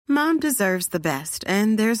Mom deserves the best,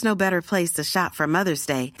 and there's no better place to shop for Mother's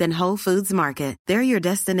Day than Whole Foods Market. They're your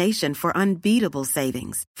destination for unbeatable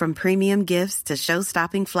savings, from premium gifts to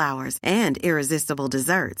show-stopping flowers and irresistible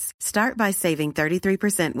desserts. Start by saving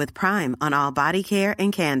 33% with Prime on all body care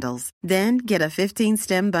and candles. Then get a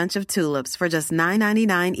 15-stem bunch of tulips for just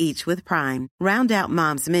 $9.99 each with Prime. Round out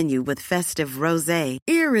Mom's menu with festive rosé,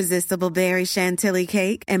 irresistible berry chantilly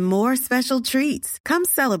cake, and more special treats. Come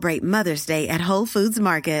celebrate Mother's Day at Whole Foods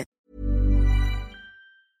Market.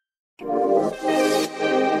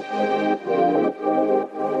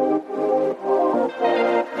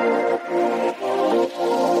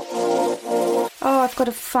 Oh, I've got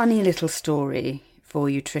a funny little story for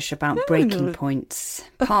you, Trish, about breaking points.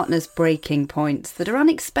 Partners' breaking points that are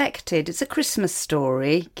unexpected. It's a Christmas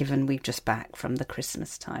story, given we've just back from the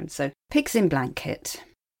Christmas time. So, pigs in blanket,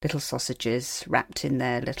 little sausages wrapped in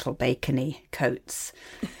their little bacony coats.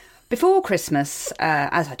 Before Christmas,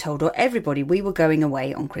 as I told everybody, we were going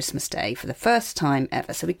away on Christmas Day for the first time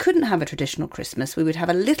ever. So we couldn't have a traditional Christmas. We would have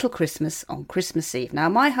a little Christmas on Christmas Eve. Now,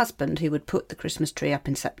 my husband, who would put the Christmas tree up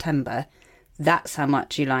in September, that's how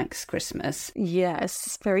much he likes Christmas.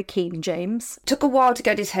 Yes, very keen, James. Took a while to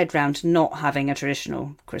get his head round not having a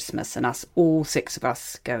traditional Christmas and us, all 6 of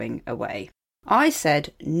us, going away. I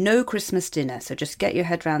said, no Christmas dinner, so just get your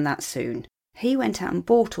head round that soon. He went out and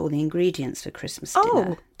bought all the ingredients for Christmas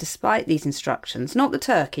dinner, despite these instructions. Not the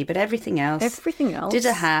turkey, but everything else. Everything else. Did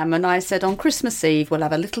a ham, and I said, on Christmas Eve, we'll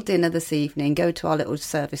have a little dinner this evening, go to our little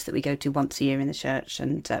service that we go to once a year in the church,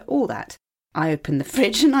 and all that. I opened the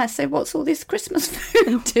fridge and I said, what's all this Christmas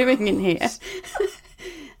food doing in here?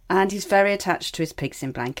 And he's very attached to his pigs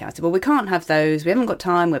in blanket. I said, well, we can't have those. We haven't got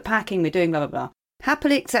time. We're packing. We're doing blah, blah, blah.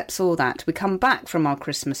 Happily accepts all that. We come back from our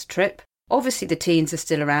Christmas trip. Obviously, the teens are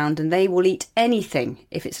still around and they will eat anything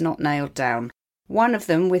if it's not nailed down. One of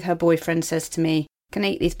them, with her boyfriend, says to me, can I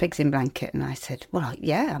eat these pigs in blanket? And I said, well,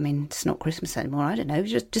 yeah, I mean, it's not Christmas anymore. I don't know.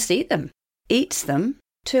 Just eat them. Eats them.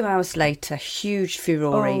 2 hours later, huge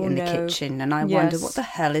furore in the kitchen. And I wonder what the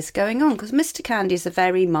hell is going on. Because Mr. Candy is a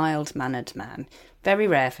very mild-mannered man. Very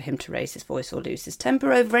rare for him to raise his voice or lose his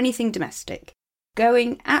temper over anything domestic.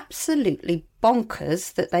 Going absolutely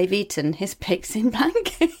bonkers that they've eaten his pigs in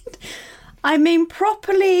blanket. I mean,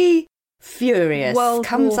 properly furious.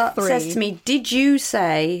 Comes up, says to me, did you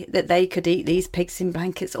say that they could eat these pigs in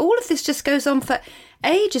blankets? All of this just goes on for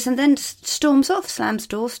ages and then storms off, slams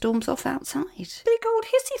door, storms off outside. Big old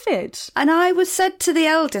hissy fit. And I was said to the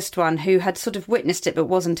eldest one, who had sort of witnessed it but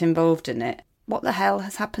wasn't involved in it, what the hell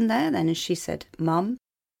has happened there then? And she said, Mum,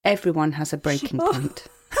 everyone has a breaking point.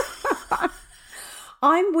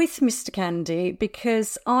 I'm with Mr. Candy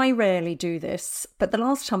because I rarely do this, but the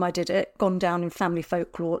last time I did it, gone down in family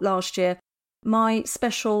folklore last year, my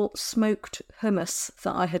special smoked hummus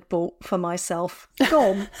that I had bought for myself,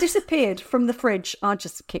 gone, disappeared from the fridge. I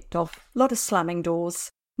just kicked off. A lot of slamming doors.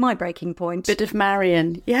 My breaking point. Bit of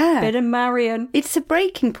Marion. Yeah. Bit of Marion. It's a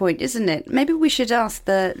breaking point, isn't it? Maybe we should ask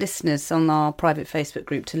the listeners on our private Facebook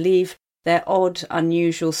group to leave their odd,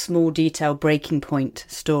 unusual, small detail breaking point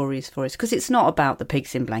stories for us, because it's not about the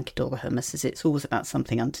pigs in blanket or the hummuses. It's always about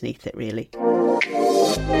something underneath it, really.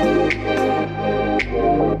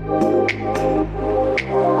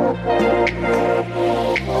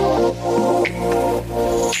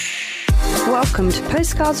 Welcome to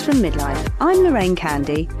Postcards from Midlife. I'm Lorraine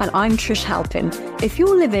Candy. And I'm Trish Halpin. If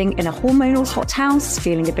you're living in a hormonal hothouse,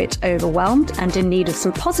 feeling a bit overwhelmed and in need of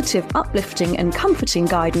some positive, uplifting and comforting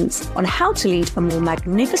guidance on how to lead a more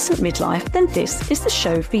magnificent midlife, then this is the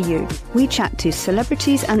show for you. We chat to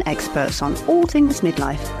celebrities and experts on all things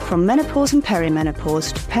midlife, from menopause and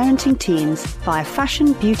perimenopause to parenting teens, via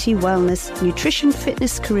fashion, beauty, wellness, nutrition,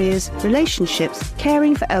 fitness, careers, relationships,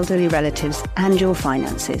 caring for elderly relatives and your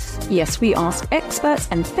finances. Yes, we ask experts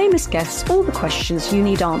and famous guests all the questions you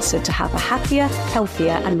need answered to have a happier,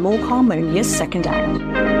 healthier and more harmonious second act.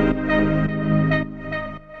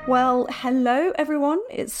 Well, hello everyone.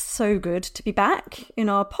 It's so good to be back in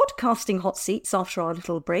our podcasting hot seats after our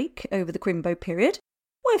little break over the Quimbo period.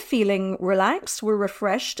 We're feeling relaxed, we're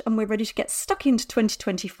refreshed and we're ready to get stuck into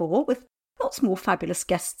 2024 with lots more fabulous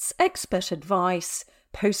guests, expert advice,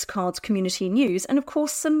 postcards, community news, and of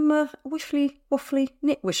course some wiffly, waffly,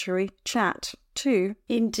 nitwishery chat too.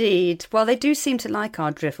 Indeed. Well, they do seem to like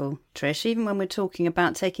our drivel, Trish, even when we're talking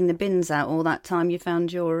about taking the bins out all that time you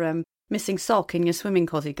found your missing sock in your swimming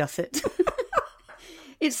cosy gusset.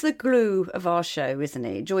 It's the glue of our show, isn't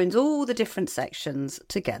it? It joins all the different sections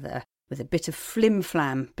together with a bit of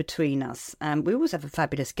flim-flam between us. We always have a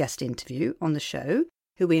fabulous guest interview on the show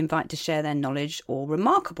who we invite to share their knowledge or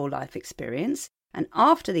remarkable life experience And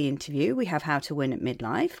after the interview, we have How to Win at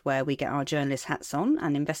Midlife, where we get our journalist hats on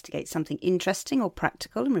and investigate something interesting or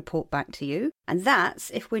practical and report back to you. And that's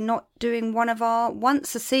if we're not doing one of our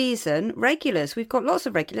once-a-season regulars. We've got lots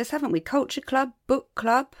of regulars, haven't we? Culture Club, Book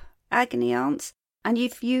Club, Agony Aunts. And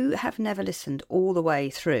if you have never listened all the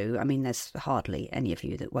way through, I mean, there's hardly any of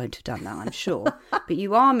you that won't have done that, I'm sure. But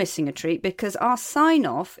you are missing a treat because our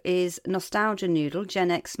sign-off is Nostalgia Noodle,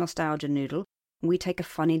 Gen X Nostalgia Noodle. We take a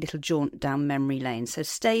funny little jaunt down memory lane. So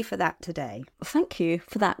stay for that today. Thank you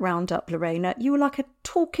for that roundup, Lorena. You were like a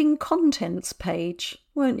talking contents page,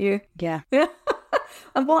 weren't you? Yeah.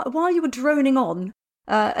 And while you were droning on,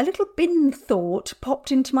 a little bin thought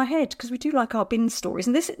popped into my head, because we do like our bin stories.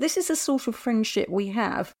 And this is a sort of friendship we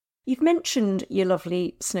have. You've mentioned your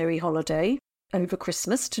lovely snowy holiday over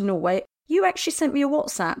Christmas to Norway. You actually sent me a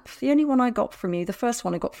WhatsApp, the only one I got from you, the first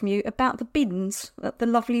one I got from you, about the bins at the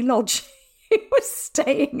lovely lodge you were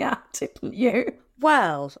staying at, didn't you?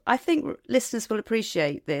 Well, I think listeners will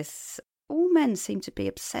appreciate this. All men seem to be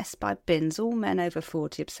obsessed by bins. All men over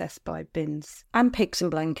 40 obsessed by bins. And pigs in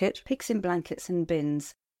blanket. Pigs in blankets and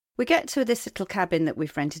bins. We get to this little cabin that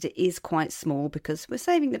we've rented. It is quite small because we're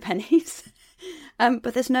saving the pennies.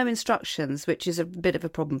 But there's no instructions, which is a bit of a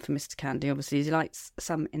problem for Mr. Candy. Obviously, he likes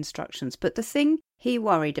some instructions. But the thing he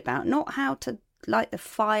worried about, not how to light the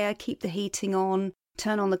fire, keep the heating on,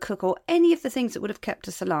 turn on the cook, or any of the things that would have kept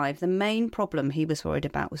us alive. The main problem he was worried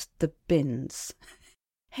about was the bins.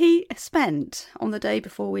 He spent, on the day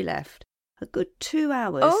before we left, a good 2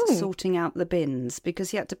 hours sorting out the bins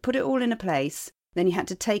because he had to put it all in a place. Then he had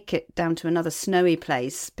to take it down to another snowy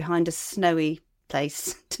place behind a snowy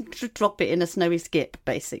place to drop it in a snowy skip,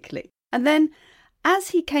 basically. And then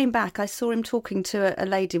as he came back, I saw him talking to a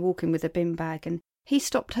lady walking with a bin bag, and he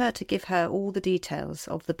stopped her to give her all the details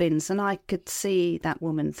of the bins, and I could see that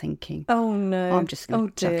woman thinking, oh no, I'm just going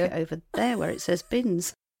to chuck it over there where it says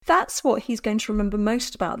bins. That's what he's going to remember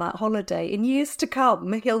most about that holiday. In years to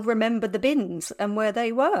come, he'll remember the bins and where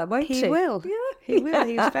they were, won't he? He will. Yeah. He will.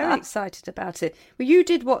 He was very excited about it. Well, you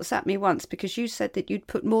did WhatsApp me once because you said that you'd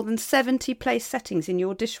put more than 70 place settings in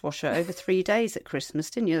your dishwasher over 3 days at Christmas,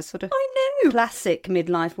 didn't you? That's sort of classic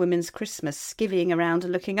midlife women's Christmas, skivvying around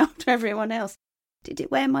and looking after everyone else. Did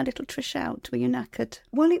it wear my little Trish out? Were you knackered?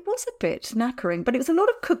 Well, it was a bit knackering, but it was a lot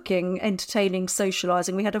of cooking, entertaining,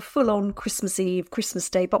 socialising. We had a full-on Christmas Eve, Christmas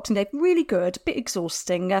Day, Boxing Day. Really good, a bit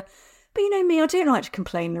exhausting. But you know me, I don't like to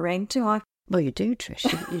complain, Lorraine, do I? Well, you do,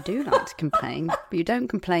 Trish. You do like to complain. But you don't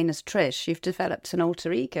complain as Trish. You've developed an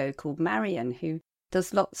alter ego called Marion who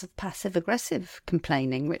does lots of passive-aggressive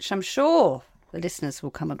complaining, which I'm sure the listeners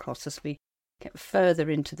will come across as we get further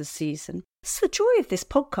into the season. It's the joy of this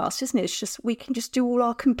podcast, isn't it? It's just we can just do all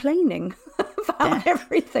our complaining about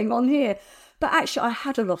everything on here. But actually, I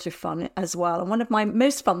had a lot of fun as well. And one of my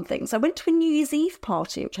most fun things, I went to a New Year's Eve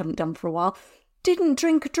party, which I haven't done for a while. Didn't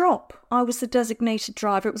drink a drop. I was the designated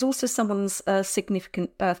driver. It was also someone's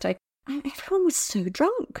significant birthday. And everyone was so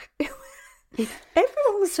drunk.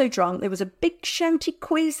 Everyone was so drunk. There was a big shouty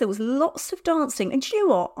quiz. There was lots of dancing. And do you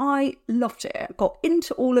know what? I loved it. Got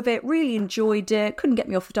into all of it. Really enjoyed it. Couldn't get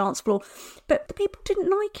me off the dance floor. But the people didn't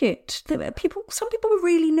like it. Some people were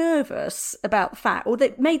really nervous about the fact, or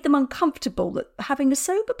that made them uncomfortable that having a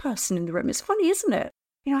sober person in the room. It's funny, isn't it?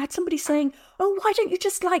 You know, I had somebody saying, oh, why don't you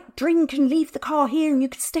just drink and leave the car here and you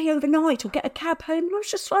could stay overnight or get a cab home? And I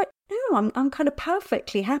was just like, no, I'm kind of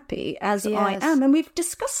perfectly happy as I am. And we've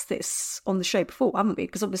discussed this on the show before, haven't we?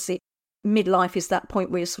 Because obviously midlife is that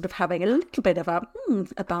point where you're sort of having a little bit of a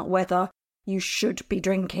about whether you should be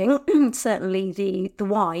drinking. Certainly the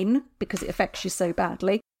wine, because it affects you so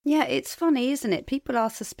badly. Yeah, it's funny, isn't it? People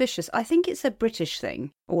are suspicious. I think it's a British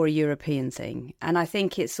thing or a European thing. And I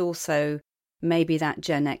think it's also maybe that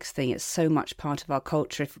Gen X thing. It's so much part of our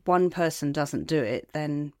culture. If one person doesn't do it,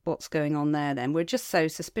 then what's going on there then? We're just so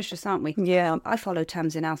suspicious, aren't we? Yeah. I follow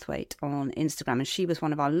Tamsin Outhwaite on Instagram, and she was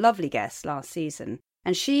one of our lovely guests last season.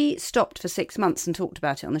 And she stopped for 6 months and talked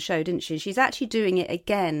about it on the show, didn't she? She's actually doing it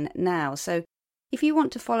again now. So if you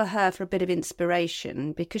want to follow her for a bit of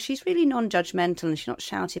inspiration, because she's really non-judgmental and she's not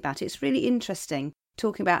shouty about it, it's really interesting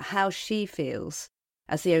talking about how she feels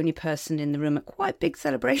as the only person in the room at quite big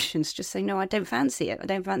celebrations, just saying, no, I don't fancy it. I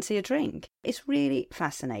don't fancy a drink. It's really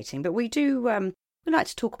fascinating. But we do, we like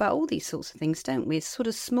to talk about all these sorts of things, don't we? It's sort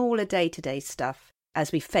of smaller day-to-day stuff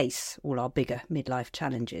as we face all our bigger midlife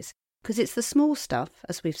challenges. Because it's the small stuff,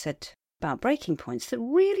 as we've said about breaking points, that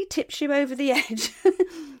really tips you over the edge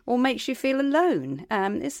or makes you feel alone,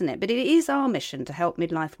 isn't it? But it is our mission to help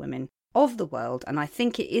midlife women of the world, and I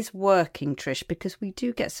think it is working, Trish, because we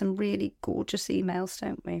do get some really gorgeous emails,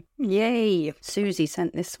 don't we? Yay! Susie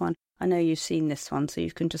sent this one. I know you've seen this one, so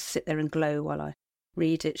you can just sit there and glow while I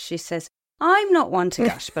read it. She says, I'm not one to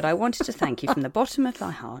gush, but I wanted to thank you from the bottom of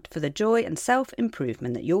my heart for the joy and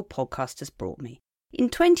self-improvement that your podcast has brought me. In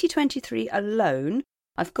 2023 alone,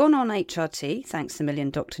 I've gone on HRT, thanks a million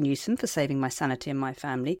Dr. Newsom for saving my sanity and my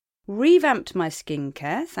family, revamped my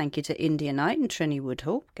skincare, thank you to India Knight and Trini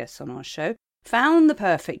Woodhull, guests on our show, found the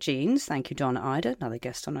perfect jeans, thank you Donna Ida, another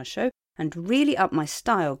guest on our show, and really upped my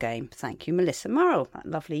style game, thank you Melissa Murrell, that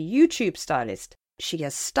lovely YouTube stylist. She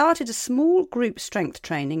has started a small group strength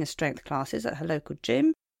training and strength classes at her local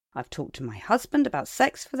gym. I've talked to my husband about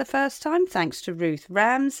sex for the first time, thanks to Ruth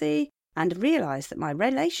Ramsey, and realised that my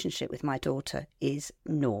relationship with my daughter is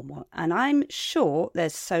normal. And I'm sure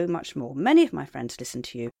there's so much more. Many of my friends listen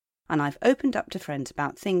to you, and I've opened up to friends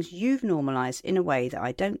about things you've normalised in a way that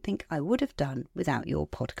I don't think I would have done without your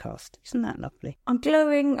podcast. Isn't that lovely? I'm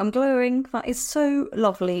glowing. That is so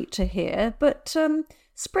lovely to hear. But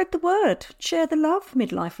spread the word. Share the love,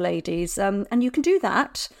 midlife ladies. And you can do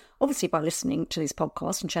that, obviously, by listening to these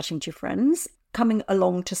podcasts and chatting to your friends, coming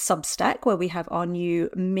along to Substack, where we have our new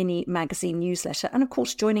mini magazine newsletter, and of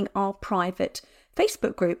course joining our private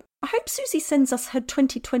Facebook group. I hope Susie sends us her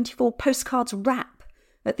 2024 postcards wrap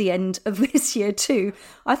at the end of this year too.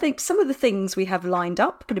 I think some of the things we have lined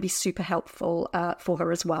up are going to be super helpful for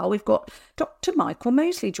her as well. We've got Dr. Michael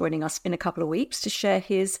Mosley joining us in a couple of weeks to share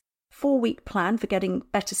his 4-week plan for getting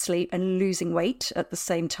better sleep and losing weight at the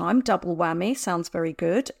same time. Double whammy. Sounds very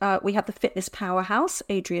good. We have the fitness powerhouse,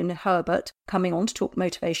 Adrian Herbert, coming on to talk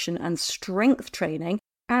motivation and strength training.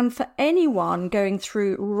 And for anyone going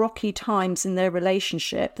through rocky times in their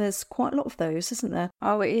relationship, there's quite a lot of those, isn't there?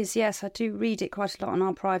 Oh, it is, yes. I do read it quite a lot on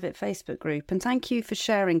our private Facebook group. And thank you for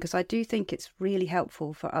sharing, because I do think it's really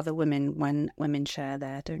helpful for other women when women share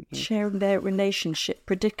there, don't you? Sharing their relationship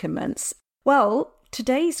predicaments. Well,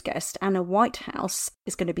 today's guest, Anna Whitehouse,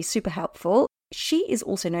 is going to be super helpful. She is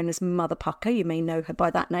also known as Mother Pukka. You may know her by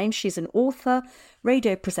that name. She's an author,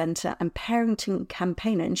 radio presenter and parenting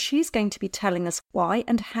campaigner, and she's going to be telling us why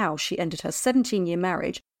and how she ended her 17-year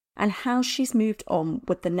marriage and how she's moved on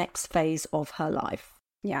with the next phase of her life.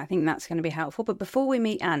 Yeah, I think that's going to be helpful. But before we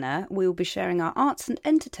meet Anna, we'll be sharing our arts and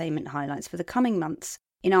entertainment highlights for the coming months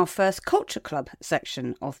in our first Culture Club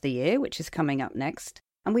section of the year, which is coming up next.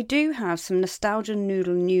 And we do have some nostalgia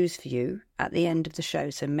noodle news for you at the end of the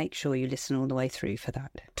show, so make sure you listen all the way through for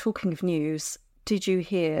that. Talking of news, did you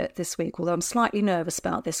hear this week, although I'm slightly nervous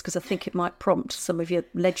about this because I think it might prompt some of your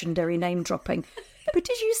legendary name dropping, but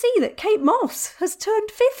did you see that Kate Moss has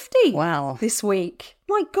turned 50 Wow. this week?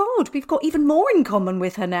 My God, we've got even more in common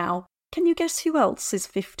with her now. Can you guess who else is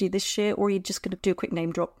 50 this year, or are you just going to do a quick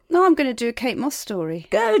name drop? No, I'm going to do a Kate Moss story.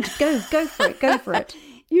 Good, go for it.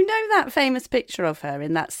 You know that famous picture of her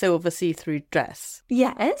in that silver see-through dress?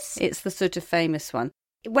 Yes. It's the sort of famous one.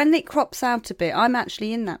 When it crops out a bit, I'm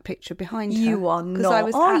actually in that picture behind her. You are not, because I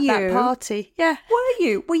was are at you? that party. Yeah. Were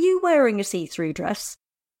you? Were you wearing a see-through dress?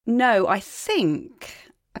 No, I think...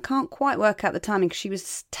 I can't quite work out the timing because she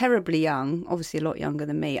was terribly young, obviously a lot younger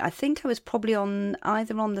than me. I think I was probably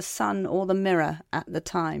either on The Sun or The Mirror at the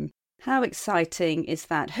time. How exciting is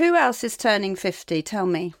that? Who else is turning 50? Tell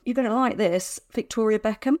me. You're going to like this. Victoria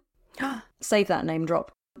Beckham. Save that name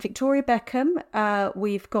drop. Victoria Beckham.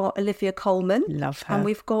 We've got Olivia Colman. Love her. And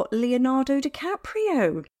we've got Leonardo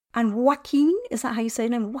DiCaprio. And Joaquin, is that how you say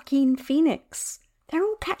his name? Joaquin Phoenix. They're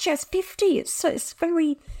all catchy as 50. It's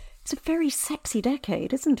a very sexy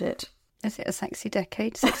decade, isn't it? Is it a sexy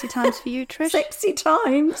decade? Sexy times for you, Trish? Sexy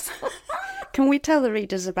times. Can we tell the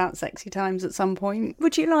readers about sexy times at some point?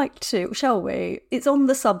 Would you like to? Shall we? It's on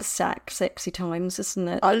the Substack, Sexy Times, isn't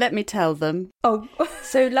it? Oh, let me tell them. Oh.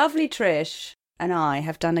 So lovely Trish and I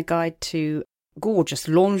have done a guide to gorgeous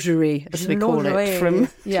lingerie, as we call it, from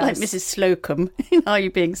like Mrs. Slocum in Are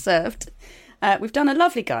You Being Served? We've done a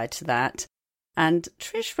lovely guide to that. And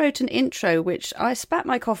Trish wrote an intro, which I spat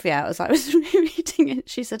my coffee out as I was reading it.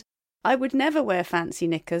 She said, I would never wear fancy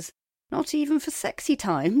knickers, not even for sexy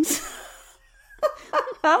times.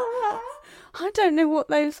 I don't know what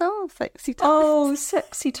those are, sexy times. Oh,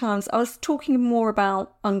 sexy times. I was talking more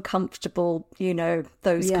about uncomfortable,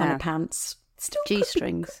 those kind of pants. Still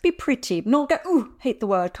G-strings. Could be pretty. Not go, ooh, hate the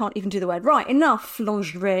word, can't even do the word. Right, enough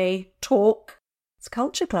lingerie talk. It's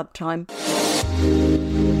Culture Club time.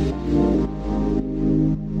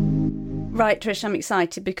 Right, Trish, I'm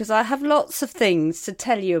excited because I have lots of things to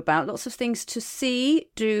tell you about, lots of things to see,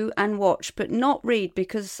 do and watch, but not read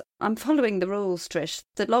because I'm following the rules, Trish,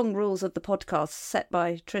 the long rules of the podcast set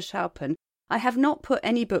by Trish Halpin. I have not put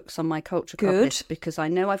any books on my Culture Club list because I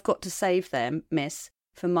know I've got to save them, miss,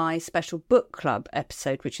 for my special book club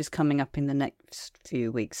episode, which is coming up in the next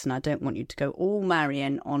few weeks. And I don't want you to go all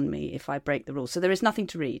Marion on me if I break the rules. So there is nothing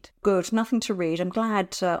to read. Good, nothing to read. I'm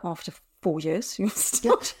glad after 4 years you're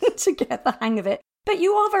starting to get the hang of it. But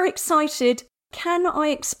you are very excited. Can I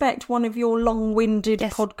expect one of your long-winded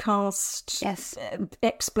podcast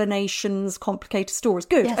explanations, complicated stories?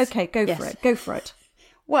 Good. Yes. Okay, go for it. Go for it.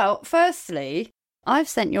 Well, firstly, I've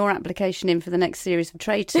sent your application in for the next series of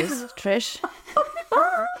Traitors, Trish.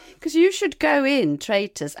 Because you should go in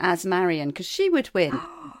Traitors as Marion, because she would win.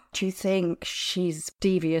 Do you think she's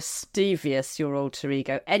devious? Devious, your alter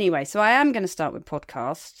ego. Anyway, so I am going to start with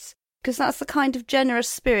podcasts, because that's the kind of generous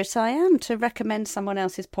spirit I am, to recommend someone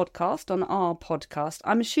else's podcast on our podcast.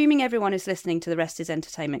 I'm assuming everyone is listening to The Rest is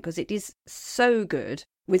Entertainment, because it is so good,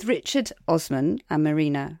 with Richard Osman and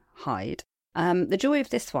Marina Hyde. The joy of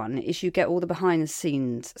this one is you get all the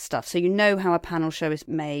behind-the-scenes stuff. So you know how a panel show is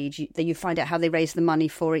made, you find out how they raise the money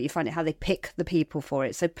for it, you find out how they pick the people for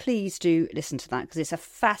it. So please do listen to that, because it's a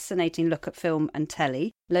fascinating look at film and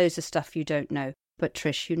telly. Loads of stuff you don't know. But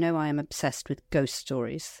Trish, you know I am obsessed with ghost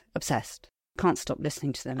stories. Obsessed. Can't stop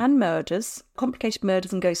listening to them. And murders. Complicated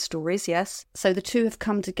murders and ghost stories, yes. So the two have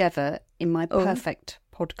come together in my perfect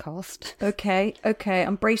podcast. Okay.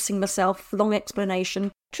 I'm bracing myself. Long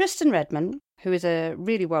explanation. Tristan Redman, who is a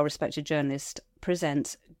really well-respected journalist,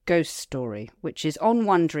 presents Ghost Story, which is on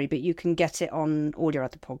Wondery, but you can get it on all your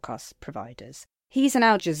other podcast providers. He's an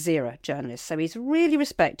Al Jazeera journalist, so he's really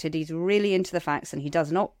respected, he's really into the facts, and he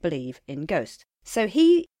does not believe in ghosts. So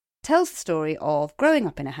he tells the story of growing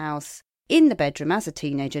up in a house, in the bedroom as a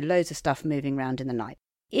teenager, loads of stuff moving around in the night.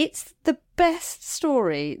 It's the best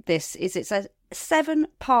story, this is. It's a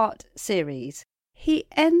 7-part series. He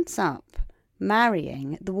ends up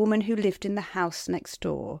marrying the woman who lived in the house next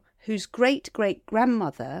door, whose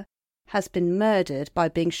great-great-grandmother has been murdered by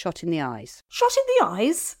being shot in the eyes. Shot in the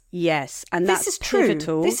eyes? Yes, and this that's is true.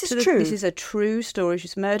 Pivotal. This is true. This is a true story. She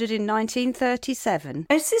was murdered in 1937.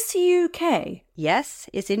 Is this the UK? Yes,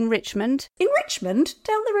 it's in Richmond. In Richmond?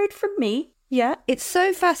 Down the road from me? Yeah. It's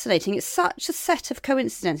so fascinating. It's such a set of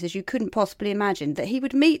coincidences you couldn't possibly imagine, that he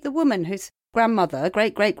would meet the woman whose grandmother,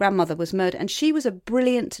 great-great-grandmother, was murdered, and she was a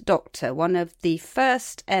brilliant doctor, one of the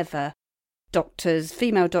first ever doctors,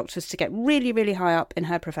 female doctors, to get really, really high up in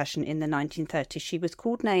her profession in the 1930s. She was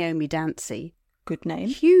called Naomi Dancy. Good name.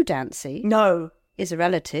 Hugh Dancy. No. Is a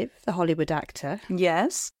relative, the Hollywood actor.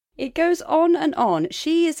 Yes. It goes on and on.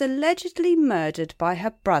 She is allegedly murdered by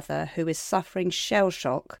her brother, who is suffering shell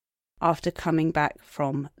shock after coming back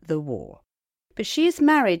from the war. But she is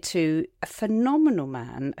married to a phenomenal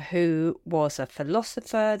man who was a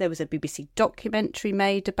philosopher. There was a BBC documentary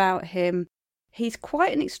made about him. He's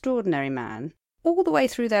quite an extraordinary man. All the way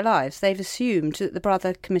through their lives, they've assumed that the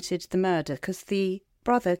brother committed the murder, because the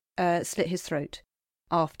brother slit his throat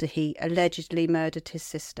after he allegedly murdered his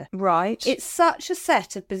sister. Right. It's such a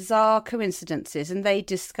set of bizarre coincidences, and they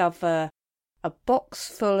discover a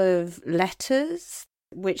box full of letters,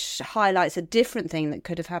 which highlights a different thing that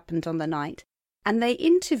could have happened on the night. And they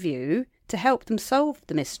interview, to help them solve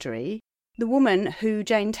the mystery, the woman who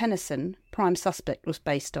Jane Tennyson, prime suspect, was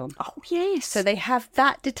based on. Oh, yes. So they have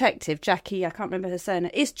that detective, Jackie, I can't remember her surname.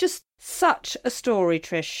 It's just such a story,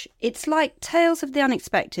 Trish. It's like Tales of the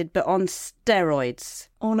Unexpected, but on steroids.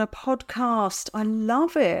 On a podcast. I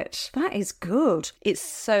love it. That is good. It's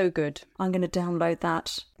so good. I'm going to download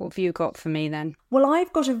that. What have you got for me then? Well,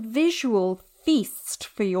 I've got a visual feast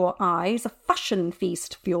for your eyes, a fashion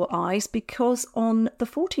feast for your eyes, because on the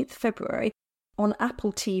 14th of February on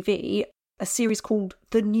Apple TV, a series called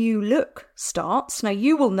The New Look starts. Now,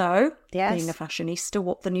 you will know, being a fashionista,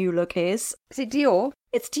 what The New Look is. Is it Dior?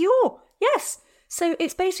 It's Dior, yes. So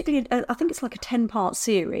it's basically, I think it's like a 10-part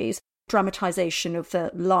series, dramatisation of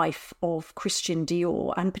the life of Christian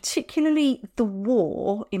Dior, and particularly the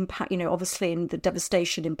war impact, obviously in the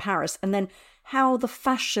devastation in Paris, and then how the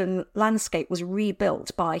fashion landscape was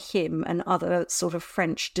rebuilt by him and other sort of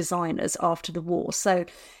French designers after the war. So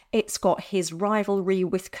it's got his rivalry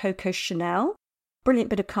with Coco Chanel. Brilliant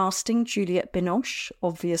bit of casting. Juliette Binoche,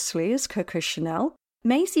 obviously, as Coco Chanel.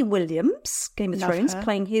 Maisie Williams, Game of Thrones,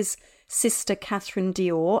 playing his sister Catherine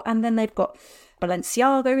Dior. And then they've got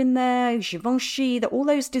Balenciaga in there, Givenchy, all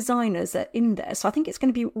those designers are in there. So I think it's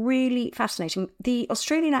going to be really fascinating. The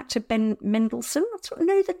Australian actor Ben Mendelsohn, I sort of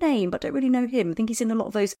know the name, but don't really know him. I think he's in a lot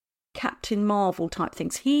of those Captain Marvel type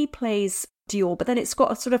things. He plays Dior, but then it's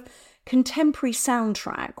got a sort of contemporary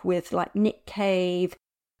soundtrack with like Nick Cave,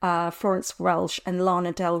 Florence Welch and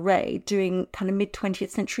Lana Del Rey doing kind of mid-20th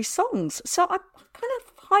century songs. So I kind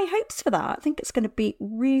of high hopes for that. I think it's going to be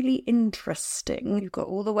really interesting. You've got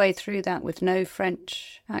all the way through that with no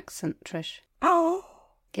French accent, Trish. Oh,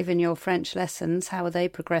 Given your French lessons, how are they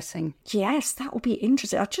progressing? Yes, that will be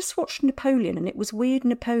interesting. I just watched Napoleon and it was weird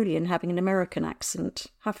Napoleon having an American accent,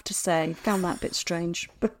 have to say. Found that a bit strange.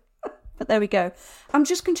 But there we go. I'm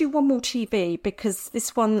just going to do one more TV because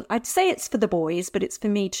this one, I'd say it's for the boys, but it's for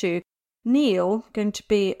me too. Neil, going to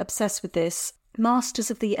be obsessed with this. Masters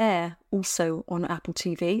of the Air, also on Apple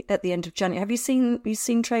TV at the end of January. Have you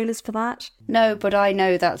seen trailers for that? No, but I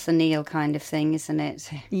know that's a Neil kind of thing, isn't it?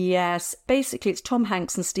 Yes. Basically, it's Tom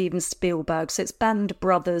Hanks and Steven Spielberg. So it's Band of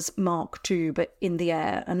Brothers Mark II, but in the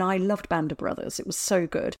air. And I loved Band of Brothers. It was so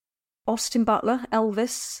good. Austin Butler,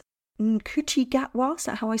 Elvis, Nkuti Gatwa, is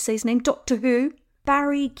that how I say his name? Doctor Who,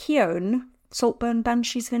 Barry Keoghan, Saltburn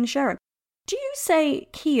Banshees of Inisherin. Do you say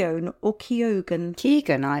Keoghan or Keoghan?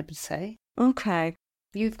 Keegan, I would say. Okay.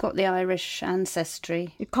 You've got the Irish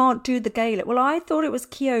ancestry. You can't do the Gaelic. Well, I thought it was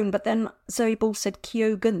Keoghan, but then Zoe Ball said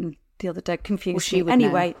Keoghan the other day. Confused me.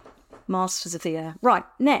 Anyway, Masters of the Air. Right,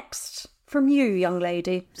 next. From you, young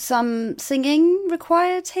lady. Some singing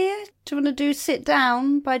required here? Do you want to do Sit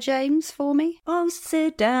Down by James for me? Oh,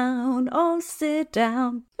 sit down. Oh, sit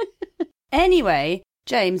down. Anyway,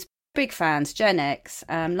 James, big fans, Gen X.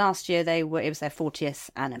 Last year it was their 40th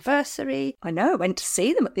anniversary. I know, I went to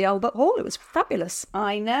see them at the Albert Hall. It was fabulous.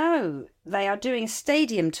 I know. They are doing a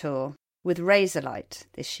stadium tour with Razorlight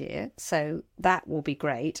this year, so that will be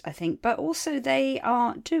great, I think. But also they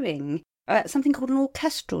are doing something called an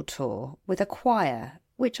orchestral tour with a choir,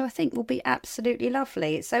 which I think will be absolutely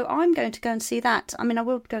lovely. So I'm going to go and see that. I mean, I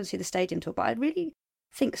will go and see the stadium tour, but I really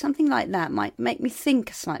think something like that might make me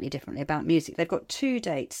think slightly differently about music. They've got 2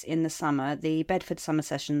 dates in the summer, the Bedford Summer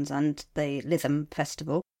Sessions and the Lytham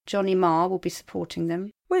Festival. Johnny Marr will be supporting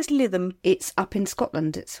them. Where's Lytham? It's up in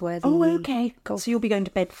Scotland. It's where the... Oh, okay. So you'll be going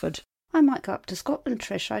to Bedford. I might go up to Scotland,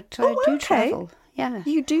 Trish. I do travel. Yeah.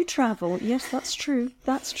 You do travel. Yes, that's true.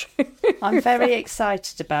 That's true. I'm very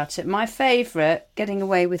excited about it. My favourite, Getting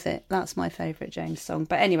Away With It. That's my favourite James song.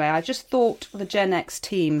 But anyway, I just thought the Gen X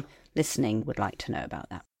team listening would like to know about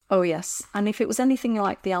that. Oh, yes. And if it was anything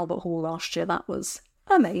like the Albert Hall last year, that was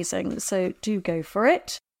amazing. So do go for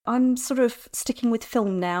it. I'm sort of sticking with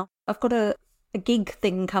film now. I've got a gig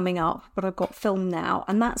thing coming up, but I've got film now.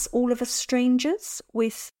 And that's All of Us Strangers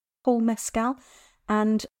with Paul Mescal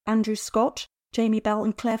and Andrew Scott, Jamie Bell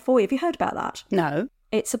and Claire Foy. Have you heard about that? No.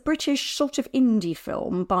 It's a British sort of indie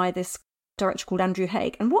film by this director called Andrew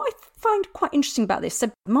Haigh. And what I find quite interesting about this,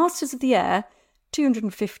 so Masters of the Air,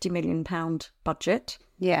 £250 million budget.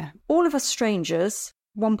 Yeah. All of Us Strangers,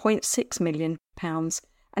 £1.6 million.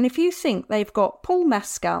 And if you think they've got Paul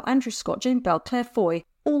Mescal, Andrew Scott, Jamie Bell, Claire Foy,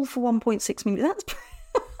 all for £1.6 million, that's...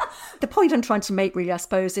 The point I'm trying to make, really, I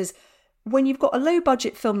suppose, is when you've got a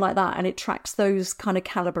low-budget film like that and it tracks those kind of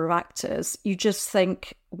calibre of actors, you just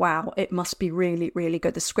think, wow, it must be really, really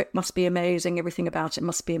good. The script must be amazing. Everything about it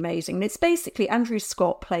must be amazing. And it's basically Andrew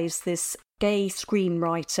Scott plays this gay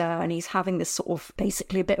screenwriter and he's having this sort of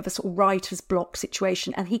basically a bit of a sort of writer's block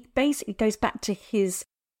situation. And he basically goes back to his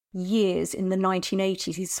years in the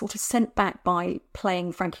 1980s. He's sort of sent back by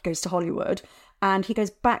playing Frankie Goes to Hollywood. And he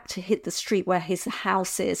goes back to hit the street where his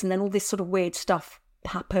house is. And then all this sort of weird stuff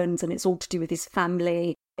happens and it's all to do with his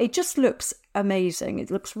family. It just looks amazing. It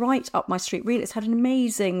looks right up my street, really. It's had an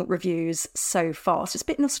amazing reviews so far. So it's a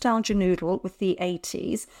bit nostalgia noodle with the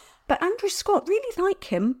 80s. But Andrew Scott, really like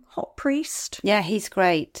him. Hot Priest. Yeah, he's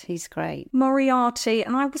great. He's great. Moriarty.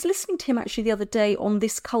 And I was listening to him actually the other day on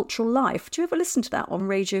This Cultural Life. Do you ever listen to that on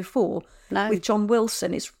Radio 4? No. With John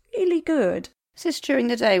Wilson. It's really good. Is this during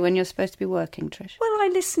the day when you're supposed to be working, Trish? Well, I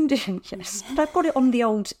listened in, yes. But I've got it on the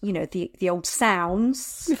old, the old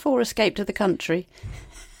sounds. Before Escape to the Country.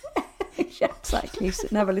 Yeah, exactly. So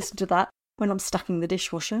never listen to that when I'm stacking the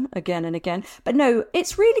dishwasher again and again. But no,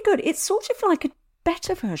 it's really good. It's sort of like a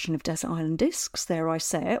better version of Desert Island Discs, dare I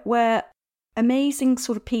say it, where amazing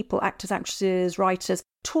sort of people, actors, actresses, writers,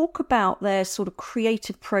 talk about their sort of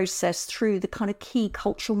creative process through the kind of key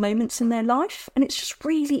cultural moments in their life. And it's just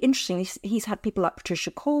really interesting. He's had people like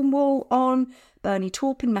Patricia Cornwall on, Bernie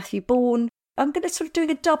Taupin, Matthew Bourne. I'm going to sort of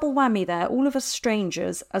doing a double whammy there, All of Us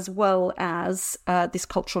Strangers, as well as This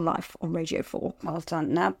Cultural Life on Radio 4. Well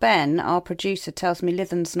done. Now, Ben, our producer, tells me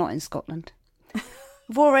Lytham's not in Scotland.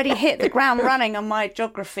 I've already hit the ground running on my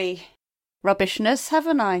geography rubbishness,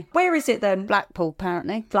 haven't I? Where is it then? Blackpool,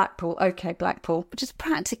 apparently. Blackpool, okay, Blackpool. Which is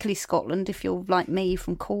practically Scotland if you're like me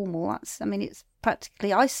from Cornwall. It's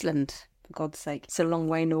practically Iceland, for God's sake. It's a long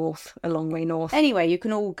way north, a long way north. Anyway, you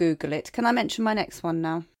can all Google it. Can I mention my next one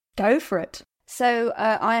now? Go for it. So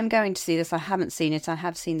I am going to see this. I haven't seen it. I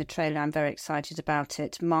have seen the trailer. I'm very excited about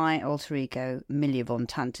it. My alter ego, Milja von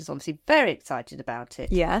Tant, is obviously very excited about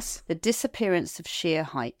it. Yes. The Disappearance of Sheer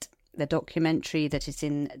Height. the documentary that is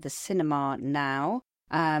in the cinema now,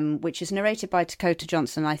 which is narrated by Dakota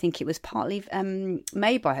Johnson. I think it was partly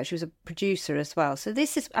made by her. She was a producer as well. So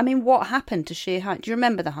this is, I mean, what happened to Sheer Height? Do you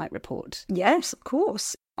remember the Height Report? Yes, of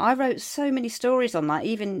course. I wrote so many stories on that,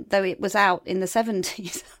 even though it was out in the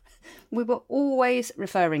 70s. We were always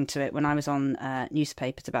referring to it when I was on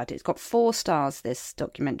newspapers about it. It's got 4 stars, this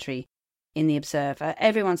documentary, in The Observer.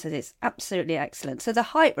 Everyone says it's absolutely excellent. So the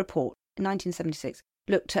Height Report in 1976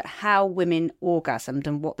 looked at how women orgasmed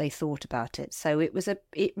and what they thought about it. So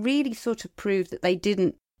it really sort of proved that they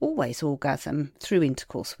didn't always orgasm through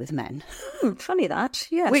intercourse with men. Funny that,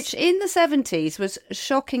 yes. Which in the 70s was a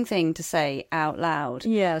shocking thing to say out loud.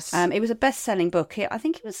 Yes. It was a best-selling book. I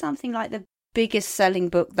think it was something like the biggest selling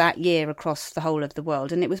book that year across the whole of the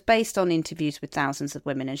world. And it was based on interviews with thousands of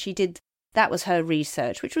women. And that was her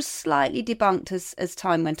research, which was slightly debunked as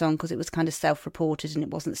time went on because it was kind of self-reported and it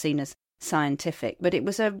wasn't seen as scientific. But it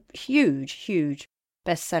was a huge, huge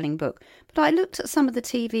best-selling book. But I looked at some of the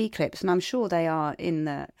TV clips, and I'm sure they are in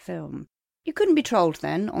the film. You couldn't be trolled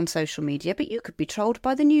then on social media, but you could be trolled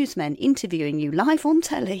by the newsmen interviewing you live on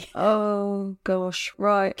telly. Oh, gosh,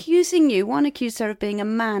 right. Accusing you. One accused her of being a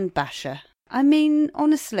man-basher. I mean,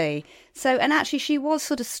 honestly. So, and actually she was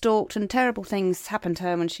sort of stalked and terrible things happened to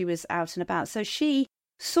her when she was out and about. So she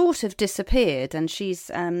sort of disappeared and she's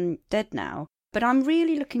dead now. But I'm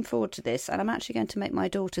really looking forward to this, and I'm actually going to make my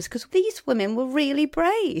daughters, because these women were really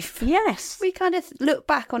brave. Yes. We kind of look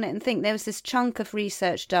back on it and think there was this chunk of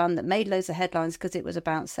research done that made loads of headlines because it was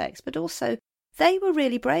about sex, but also they were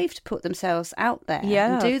really brave to put themselves out there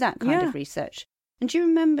and do that kind of research. And do you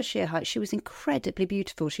remember Sheer Height? She was incredibly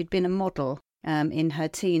beautiful. She'd been a model in her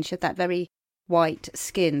teens. She had that very white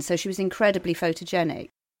skin, so she was incredibly photogenic.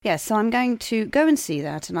 Yeah, so I'm going to go and see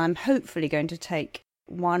that, and I'm hopefully going to take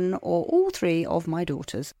one or all 3 of my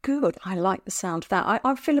daughters. Good. I like the sound of that.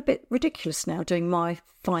 I feel a bit ridiculous now doing my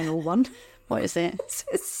final one. What is it?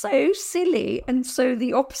 It's so silly and so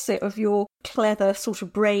the opposite of your clever sort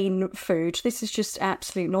of brain food. This is just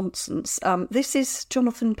absolute nonsense. This is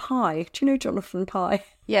Jonathan Pye. Do you know Jonathan Pye?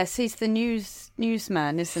 Yes, he's the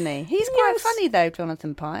newsman, isn't he? He's quite funny though,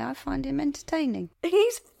 Jonathan Pye. I find him entertaining.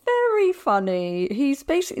 He's very funny. He's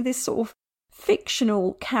basically this sort of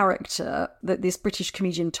fictional character that this British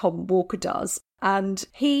comedian Tom Walker does, and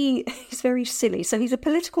he's very silly. So he's a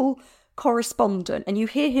political correspondent, and you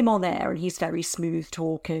hear him on air and he's very smooth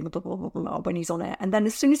talking, blah, blah, blah, blah, when he's on air, and then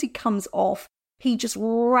as soon as he comes off, he just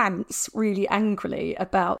rants really angrily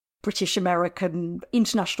about British, American,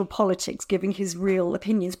 international politics, giving his real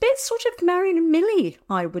opinions. Bit sort of Marion and Millie,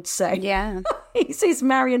 I would say. Yeah. He says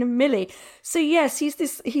Marion and Millie. So yes,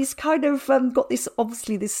 he's kind of got this,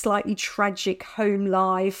 obviously this slightly tragic home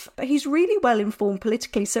life, but he's really well informed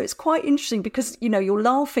politically. So it's quite interesting because, you know, you're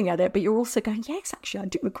laughing at it, but you're also going, yes, actually, I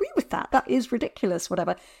do agree with that. That is ridiculous,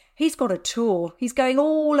 whatever. He's got a tour. He's going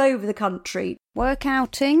all over the country. Work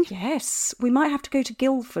outing? Yes. We might have to go to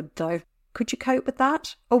Guildford, though. Could you cope with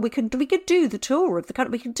that? Or we could do the tour of the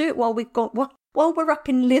country. We could do it while we're up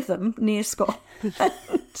in Lytham near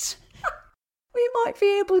Scotland. We might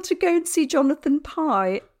be able to go and see Jonathan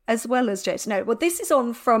Pye as well as Jess. No, well, this is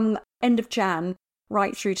on from end of Jan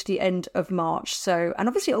right through to the end of March. So, and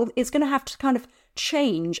obviously it's going to have to kind of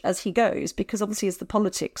change as he goes, because obviously as the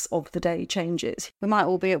politics of the day changes. We might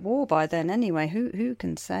all be at war by then anyway. Who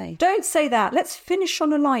can say? Don't say that. Let's finish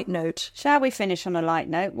on a light note. Shall we finish on a light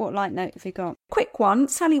note? What light note have you got? Quick one.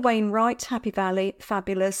 Sally Wainwright, Happy Valley,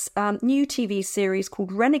 fabulous. New TV series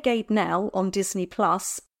called Renegade Nell on Disney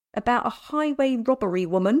Plus about a highway robbery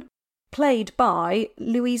woman played by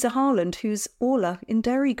Louisa Harland, who's Orla in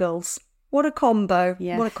Derry Girls. What a combo.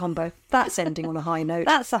 Yeah. What a combo. That's ending on a high note.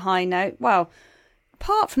 That's a high note. Well,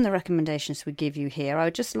 apart from the recommendations we give you here, I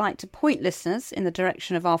would just like to point listeners in the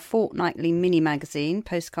direction of our fortnightly mini magazine,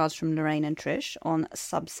 Postcards from Lorraine and Trish, on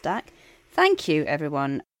Substack. Thank you,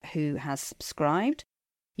 everyone who has subscribed.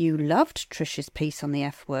 You loved Trish's piece on the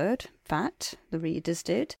F word, fat, the readers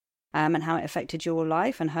did, and how it affected your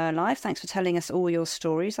life and her life. Thanks for telling us all your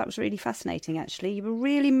stories. That was really fascinating, actually. You were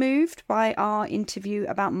really moved by our interview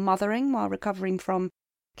about mothering while recovering from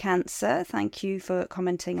cancer. Thank you for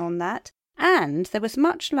commenting on that. And there was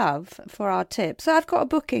much love for our tips. So I've got a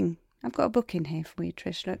booking here for you,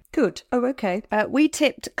 Trish. Look. Good. Oh, okay. We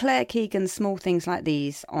tipped Claire Keegan's Small Things Like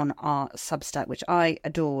These on our Substack, which I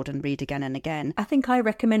adored and read again and again. I think I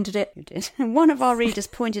recommended it. You did. One of our readers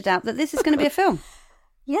pointed out that this is going to be a film.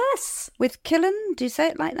 Yes. With Killian, do you say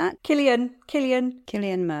it like that? Killian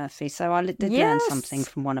Murphy. So I did learn something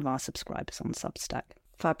from one of our subscribers on Substack.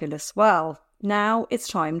 Fabulous. Well, now it's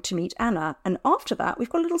time to meet Anna. And after that, we've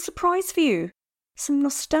got a little surprise for you. some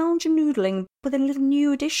nostalgia noodling with a little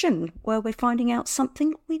new edition where we're finding out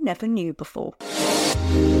something we never knew before.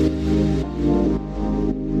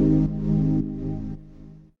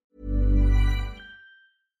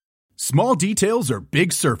 Small details are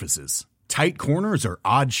big surfaces. Tight corners are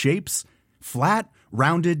odd shapes. Flat,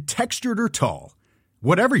 rounded, textured, or tall.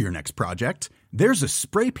 Whatever your next project, there's a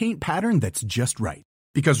spray paint pattern that's just right.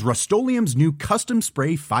 Because Rust-Oleum's new Custom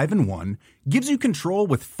Spray 5-in-1 gives you control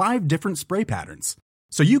with 5 different spray patterns.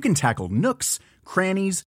 So you can tackle nooks,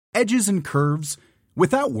 crannies, edges, and curves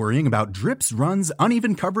without worrying about drips, runs,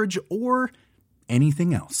 uneven coverage, or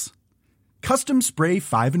anything else. Custom Spray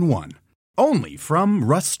 5-in-1. Only from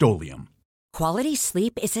Rust-Oleum. Quality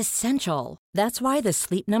sleep is essential. That's why the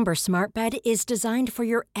Sleep Number Smart Bed is designed for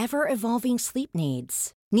your ever-evolving sleep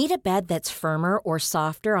needs. Need a bed that's firmer or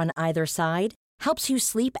softer on either side? Helps you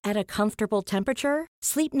sleep at a comfortable temperature?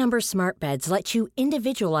 Sleep Number Smart Beds let you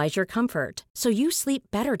individualize your comfort, so you sleep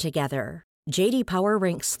better together. J.D. Power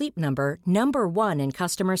ranks Sleep Number number 1 in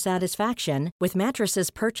customer satisfaction with mattresses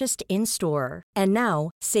purchased in-store. And now,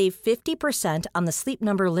 save 50% on the Sleep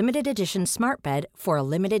Number Limited Edition Smart Bed for a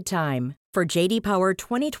limited time. For J.D. Power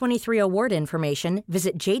 2023 award information,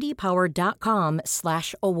 visit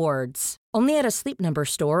jdpower.com/awards. Only at a Sleep Number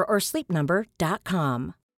store or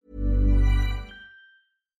sleepnumber.com.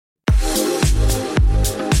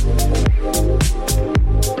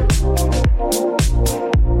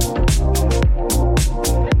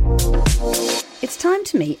 It's time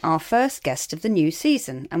to meet our first guest of the new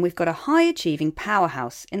season, and we've got a high-achieving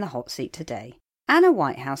powerhouse in the hot seat today. Anna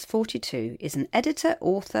Whitehouse, 42, is an editor,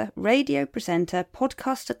 author, radio presenter,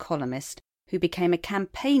 podcaster, columnist who became a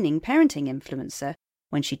campaigning parenting influencer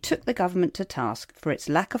when she took the government to task for its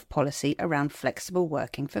lack of policy around flexible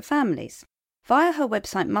working for families. Via her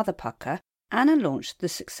website Mother Pukka, Anna launched the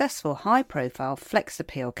successful high-profile Flex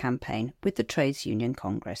Appeal campaign with the Trades Union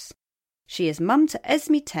Congress. She is mum to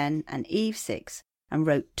Esme 10 and Eve 6 and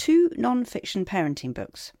wrote 2 non-fiction parenting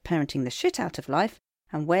books, Parenting the Shit Out of Life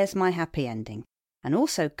and Where's My Happy Ending, and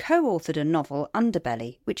also co-authored a novel,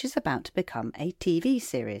 Underbelly, which is about to become a TV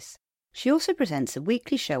series. She also presents a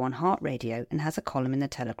weekly show on Heart Radio and has a column in The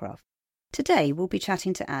Telegraph. Today we'll be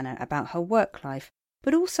chatting to Anna about her work life,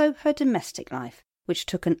 but also her domestic life, which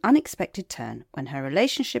took an unexpected turn when her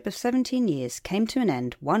relationship of 17 years came to an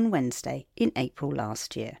end one Wednesday in April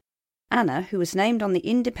last year. Anna, who was named on the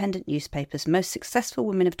Independent newspaper's Most Successful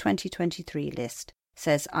Women of 2023 list,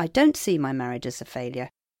 says, "I don't see my marriage as a failure.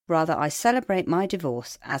 Rather, I celebrate my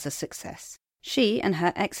divorce as a success." She and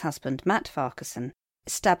her ex-husband, Matt Farquharson,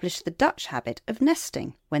 established the Dutch habit of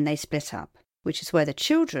nesting when they split up, which is where the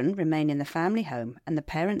children remain in the family home and the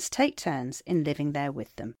parents take turns in living there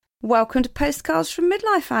with them. Welcome to Postcards from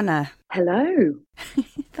Midlife, Anna. Hello.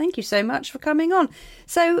 Thank you so much for coming on.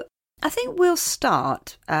 So I think we'll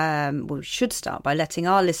start, we should start by letting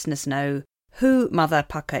our listeners know who Mother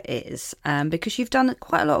Pukka is, because you've done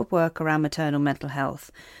quite a lot of work around maternal mental health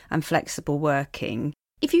and flexible working.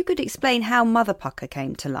 If you could explain how Mother Pukka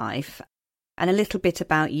came to life and a little bit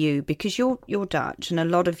about you, because you're Dutch and a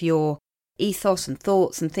lot of your ethos and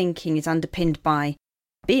thoughts and thinking is underpinned by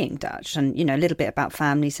being Dutch and, you know, a little bit about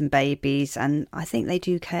families and babies. And I think they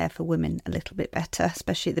do care for women a little bit better,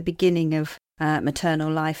 especially at the beginning of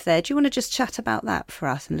maternal life there. Do you want to just chat about that for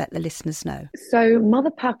us and let the listeners know? So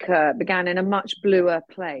Mother Pukka began in a much bluer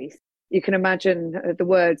place. You can imagine the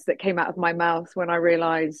words that came out of my mouth when I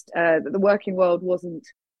realised that the working world wasn't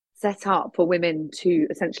set up for women to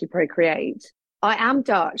essentially procreate. I am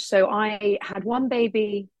Dutch, so I had one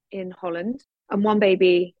baby in Holland and one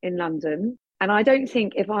baby in London. And I don't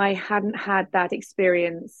think if I hadn't had that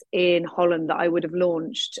experience in Holland that I would have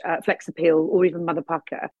launched Flex Appeal or even Mother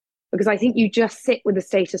Pukka. Because I think you just sit with the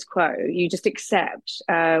status quo. You just accept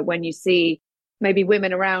when you see maybe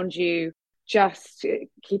women around you just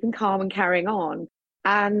keeping calm and carrying on.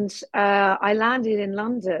 And I landed in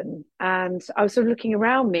London and I was sort of looking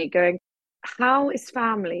around me going, how is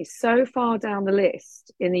family so far down the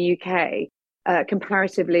list in the UK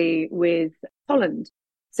comparatively with Holland?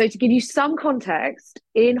 So to give you some context,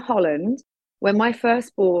 in Holland, when my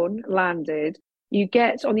firstborn landed, you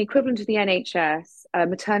get on the equivalent of the NHS, a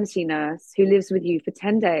maternity nurse who lives with you for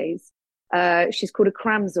 10 days. She's called a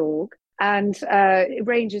kraamzorg. And it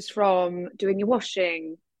ranges from doing your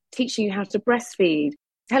washing, teaching you how to breastfeed,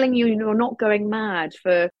 telling you you're not going mad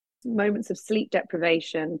for moments of sleep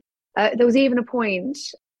deprivation. There was even a point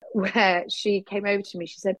where she came over to me.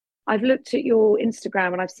 She said, "I've looked at your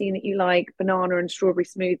Instagram and I've seen that you like banana and strawberry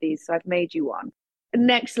smoothies, so I've made you one."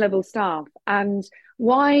 Next level stuff. And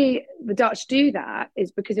why the Dutch do that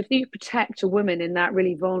is because if you protect a woman in that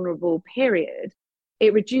really vulnerable period,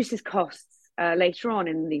 it reduces costs later on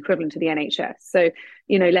in the equivalent to the NHS. So,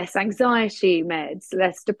 less anxiety meds,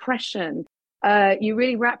 less depression. You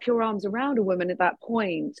really wrap your arms around a woman at that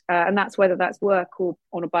point, and that's whether that's work or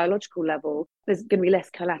on a biological level. There's going to be less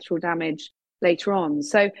collateral damage later on.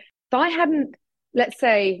 So if I hadn't, let's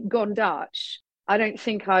say, gone Dutch, I don't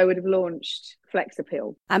think I would have launched Flex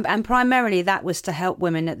Appeal. And primarily that was to help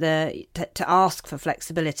women to ask for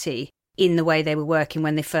flexibility in the way they were working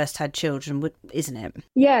when they first had children, isn't it?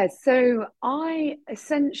 Yeah, so I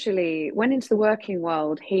essentially went into the working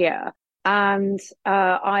world here, and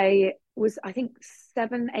I was, I think,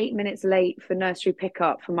 7-8 minutes late for nursery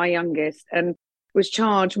pickup for my youngest, and was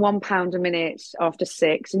charged £1 a minute after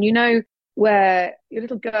 6. And where your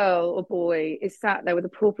little girl or boy is sat there with a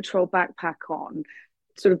Paw Patrol backpack on,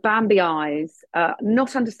 sort of Bambi eyes,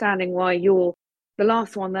 not understanding why you're the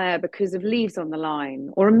last one there because of leaves on the line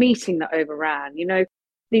or a meeting that overran,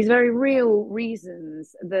 these very real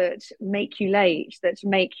reasons that make you late, that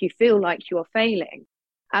make you feel like you are failing.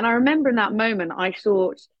 And I remember in that moment, I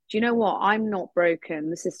thought, do you know what? I'm not broken.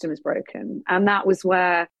 The system is broken. And that was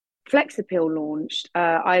where Flex Appeal launched.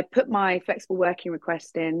 I put my flexible working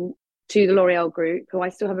request in to the L'Oreal Group, who I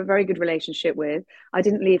still have a very good relationship with. I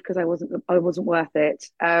didn't leave because I wasn't worth it.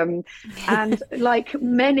 And like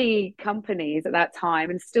many companies at that time,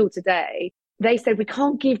 and still today, they said, we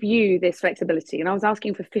can't give you this flexibility. And I was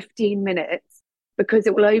asking for 15 minutes because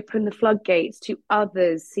it will open the floodgates to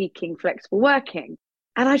others seeking flexible working.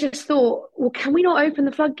 And I just thought, well, can we not open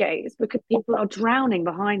the floodgates because people are drowning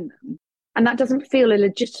behind them? And that doesn't feel a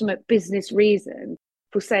legitimate business reason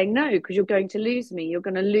for saying no, because you're going to lose me. You're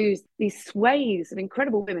going to lose these swathes of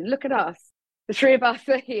incredible women. Look at us. The three of us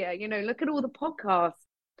are here. Look at all the podcasts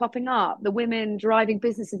popping up, the women driving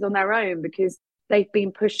businesses on their own because they've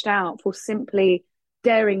been pushed out for simply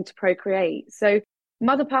daring to procreate. So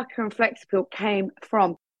Mother Pukka and Flex Appeal came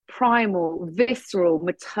from primal, visceral,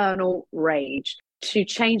 maternal rage to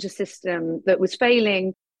change a system that was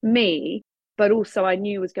failing me, but also I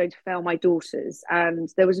knew was going to fail my daughters. And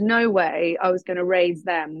there was no way I was going to raise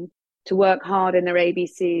them to work hard in their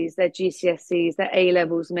ABCs, their GCSEs, their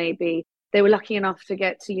A-levels maybe. They were lucky enough to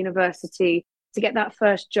get to university, to get that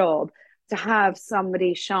first job, to have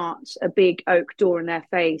somebody shut a big oak door in their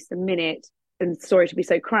face the minute, and sorry to be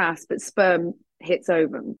so crass, but sperm hits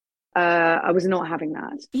ovum. I was not having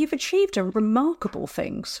that. You've achieved remarkable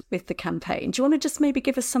things with the campaign. Do you want to just maybe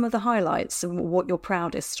give us some of the highlights and what you're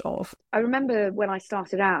proudest of? I remember when I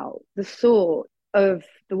started out, the thought of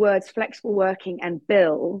the words flexible working and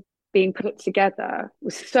bill being put together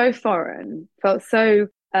was so foreign, felt so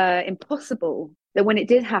impossible, that when it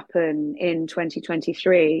did happen in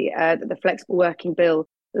 2023, that the flexible working bill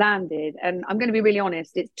landed. And I'm going to be really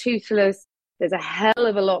honest, it's toothless. There's a hell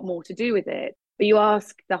of a lot more to do with it. But you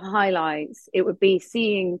ask the highlights, it would be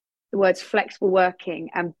seeing the words flexible working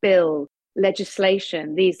and bill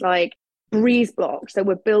legislation, these like breeze blocks that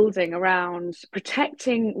we're building around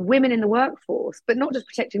protecting women in the workforce, but not just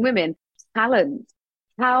protecting women, talent.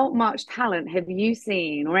 How much talent have you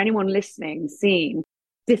seen, or anyone listening seen,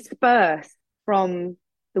 dispersed from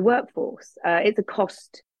the workforce? It's a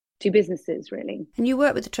cost to businesses, really. And you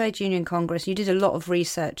worked with the Trade Union Congress. You did a lot of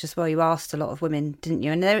research as well. You asked a lot of women, didn't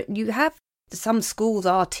you? And you have, some schools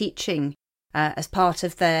are teaching as part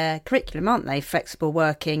of their curriculum, aren't they? Flexible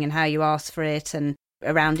working and how you ask for it, and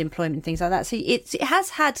around employment, things like that. So it has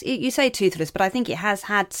had, you say toothless, but I think it has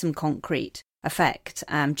had some concrete effect,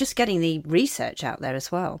 just getting the research out there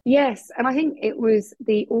as well. Yes, and I think it was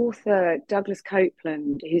the author Douglas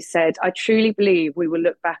Copeland who said, I truly believe we will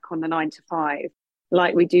look back on the 9 to 5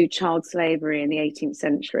 like we do child slavery in the 18th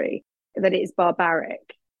century, that it is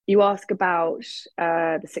barbaric. You ask about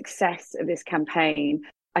the success of this campaign.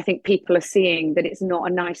 I think people are seeing that it's not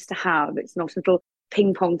a nice to have. It's not a little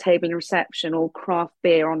ping pong table in reception or craft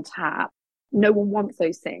beer on tap. No one wants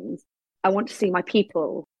those things. I want to see my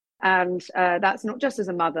people. And that's not just as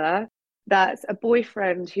a mother. That's a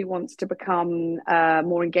boyfriend who wants to become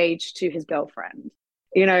more engaged to his girlfriend.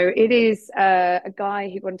 It is a guy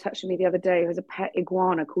who got in touch with me the other day who has a pet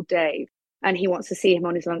iguana called Dave, and he wants to see him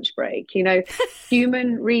on his lunch break.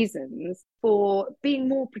 Human reasons for being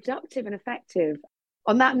more productive and effective.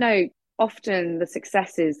 On that note, often the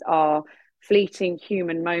successes are fleeting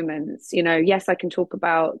human moments. Yes, I can talk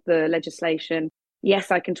about the legislation.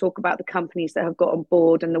 Yes, I can talk about the companies that have got on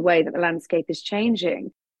board and the way that the landscape is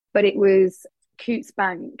changing. But it was Coutts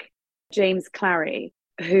Bank, James Clary,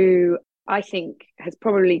 who I think has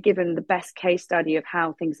probably given the best case study of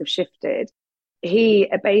how things have shifted. He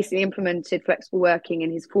basically implemented flexible working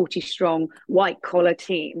in his 40-strong white-collar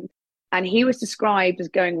team And he was described as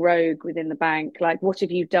going rogue within the bank. Like, what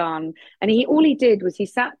have you done? And all he did was he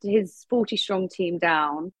sat his 40 strong team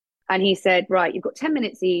down and he said, right, you've got 10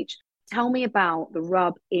 minutes each. Tell me about the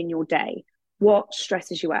rub in your day. What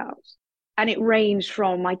stresses you out? And it ranged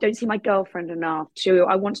from, I don't see my girlfriend enough, to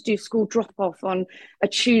I want to do school drop off on a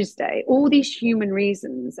Tuesday, all these human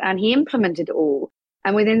reasons. And he implemented it all.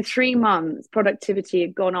 And within 3 months, productivity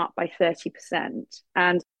had gone up by 30%.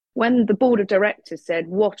 And when the board of directors said,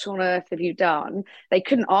 what on earth have you done? They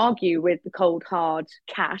couldn't argue with the cold, hard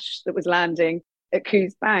cash that was landing at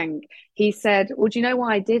Coos Bank. He said, well, do you know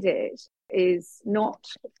why I did it? Is not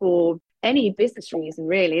for any business reason,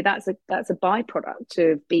 really. That's a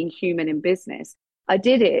byproduct of being human in business. I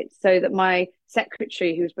did it so that my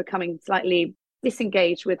secretary, who was becoming slightly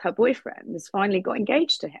disengaged with her boyfriend, has finally got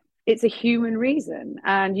engaged to him. It's a human reason.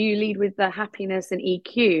 And you lead with the happiness and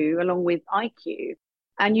EQ along with IQ.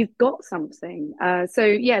 And you've got something. So,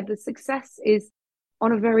 yeah, the success is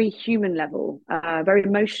on a very human level, very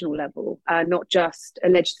emotional level, not just a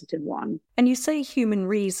legislative one. And you say human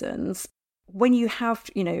reasons. When you have,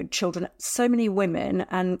 children, so many women,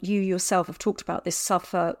 and you yourself have talked about this,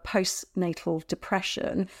 suffer postnatal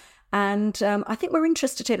depression. And I think we're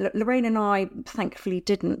interested in, Lorraine and I thankfully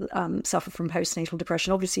didn't suffer from postnatal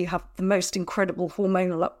depression. Obviously, you have the most incredible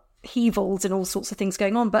hormonal upheavals and all sorts of things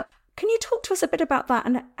going on. But can you talk to us a bit about that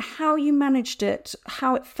and how you managed it,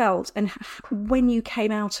 how it felt, and when you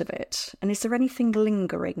came out of it? And is there anything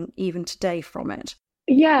lingering even today from it?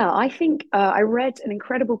 Yeah, I think I read an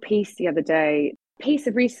incredible piece the other day, a piece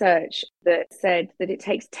of research that said that it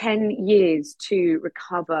takes 10 years to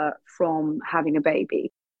recover from having a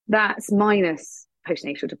baby. That's minus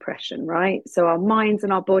postnatal depression, right? So our minds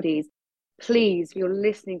and our bodies, please, if you're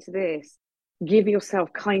listening to this, give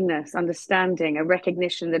yourself kindness, understanding, a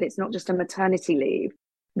recognition that it's not just a maternity leave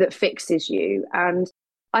that fixes you. And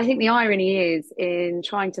I think the irony is, in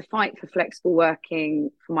trying to fight for flexible working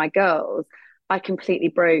for my girls, I completely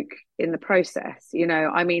broke in the process.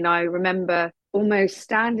 I remember almost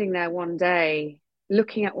standing there one day,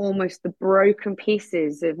 looking at almost the broken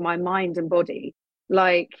pieces of my mind and body,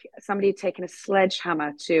 like somebody had taken a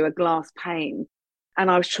sledgehammer to a glass pane. And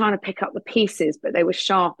I was trying to pick up the pieces, but they were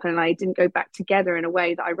sharp and I didn't go back together in a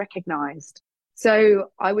way that I recognized.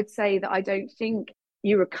 So I would say that I don't think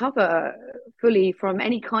you recover fully from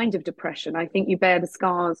any kind of depression. I think you bear the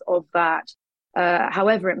scars of that,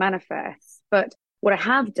 however it manifests. But what I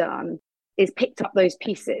have done is picked up those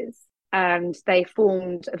pieces and they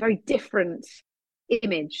formed a very different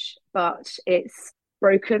image, but it's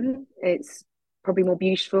broken. It's probably more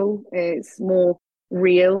beautiful. It's more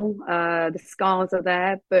real. The scars are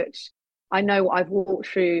there, but I know what I've walked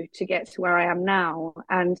through to get to where I am now.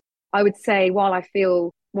 And I would say, while I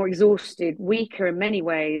feel more exhausted, weaker in many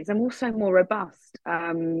ways, I'm also more robust.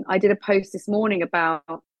 I did a post this morning about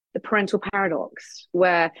the parental paradox,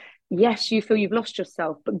 where yes, you feel you've lost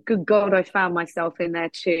yourself, but good God, I found myself in there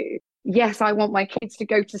too. Yes, I want my kids to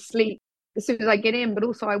go to sleep as soon as I get in, but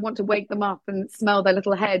also I want to wake them up and smell their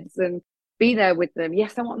little heads and be there with them.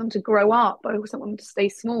 Yes, I want them to grow up, but I also want them to stay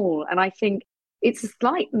small. And I think it's a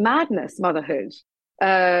slight madness, motherhood.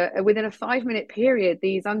 Within a 5-minute period,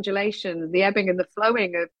 these undulations, the ebbing and the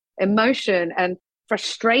flowing of emotion and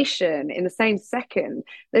frustration in the same second.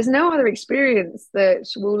 There's no other experience that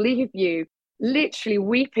will leave you literally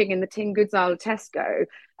weeping in the tin goods aisle of Tesco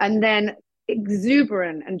and then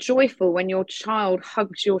exuberant and joyful when your child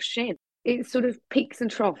hugs your shin. It's sort of peaks and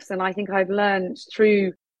troughs. And I think I've learned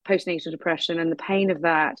through postnatal depression and the pain of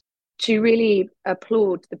that to really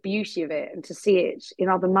applaud the beauty of it and to see it in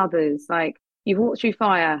other mothers. Like, you've walked through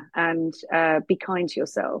fire, and be kind to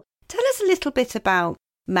yourself. Tell us a little bit about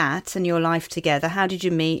Matt and your life together. How did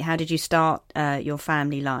you meet? How did you start your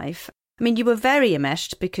family life? I mean, you were very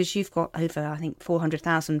enmeshed because you've got over, I think,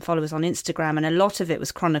 400,000 followers on Instagram, and a lot of it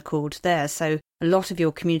was chronicled there. So a lot of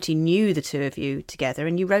your community knew the two of you together,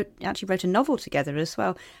 and you actually wrote a novel together as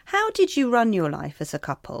well. How did you run your life as a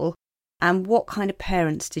couple, and what kind of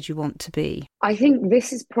parents did you want to be? I think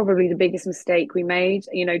this is probably the biggest mistake we made.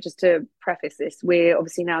 Just to preface this, we're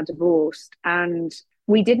obviously now divorced, and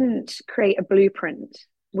we didn't create a blueprint.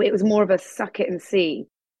 It was more of a suck it and see.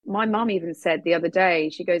 My mum even said the other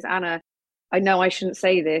day, she goes, Anna, I know I shouldn't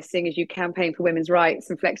say this, seeing as you campaign for women's rights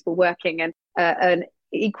and flexible working and an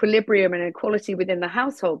equilibrium and equality within the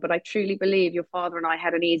household, but I truly believe your father and I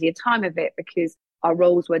had an easier time of it because our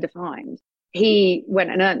roles were defined. He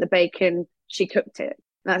went and earned the bacon, she cooked it.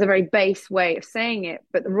 That's a very base way of saying it,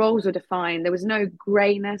 but the roles were defined. There was no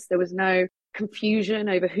greyness, there was no confusion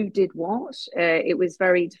over who did what. It was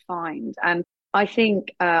very defined. And I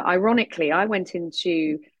think, ironically, I went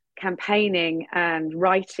into campaigning and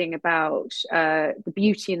writing about the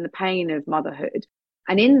beauty and the pain of motherhood.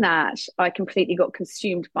 And in that, I completely got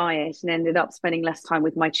consumed by it and ended up spending less time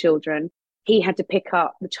with my children. He had to pick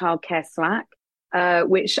up the childcare slack,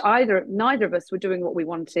 which neither of us were doing what we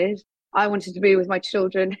wanted. I wanted to be with my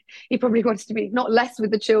children. He probably wanted to be not less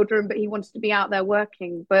with the children, but he wanted to be out there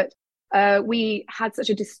working. But we had such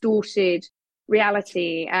a distorted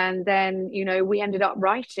reality. And then, we ended up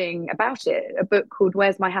writing about it, a book called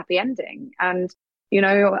Where's My Happy Ending? And,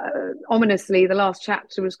 ominously, the last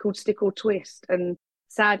chapter was called Stick or Twist. And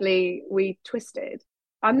sadly, we twisted.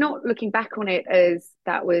 I'm not looking back on it as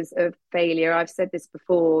that was a failure. I've said this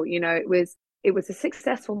before, it was a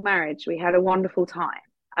successful marriage. We had a wonderful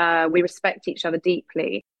time. We respect each other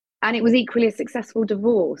deeply. And it was equally a successful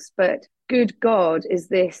divorce. But good God, is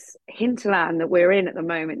this hinterland that we're in at the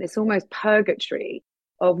moment, this almost purgatory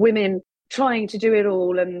of women trying to do it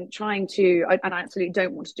all and I absolutely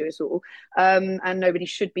don't want to do it all. And nobody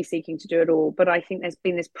should be seeking to do it all. But I think there's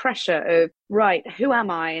been this pressure of, right, who am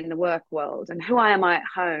I in the work world and who am I at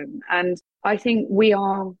home? And I think we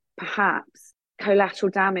are perhaps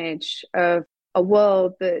collateral damage of a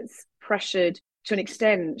world that's pressured to an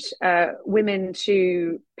extent women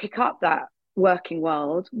to pick up that working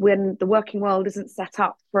world when the working world isn't set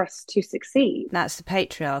up for us to succeed. That's the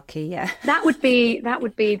patriarchy, yeah. That would be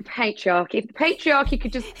the patriarchy. If the patriarchy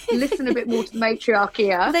could just listen a bit more to the matriarchy.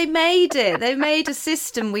 Yeah? They made it. They made a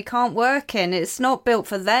system we can't work in. It's not built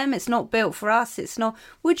for them. It's not built for us. It's not.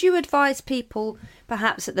 Would you advise people,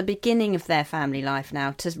 perhaps at the beginning of their family life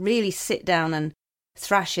now, to really sit down and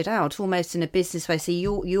thrash it out, almost in a business way? So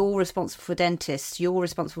you're responsible for dentists, you're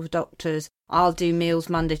responsible for doctors, I'll do meals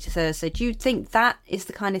Monday to Thursday. Do you think that is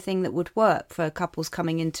the kind of thing that would work for couples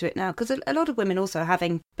coming into it now? Because a lot of women also are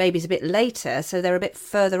having babies a bit later, so they're a bit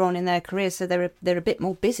further on in their careers, so they're a bit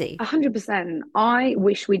more busy. 100%. I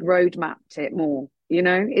wish we'd roadmapped it more.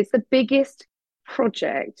 It's the biggest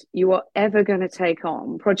project you are ever going to take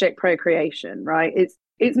on, project procreation, right?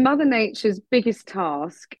 It's Mother Nature's biggest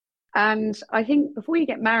task. And I think before you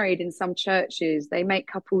get married, in some churches, they make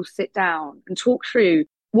couples sit down and talk through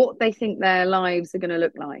what they think their lives are going to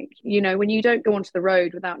look like. When you don't go onto the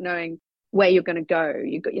road without knowing where you're going to go,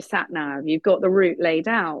 you've got your sat nav, you've got the route laid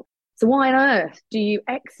out. So why on earth do you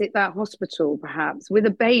exit that hospital perhaps with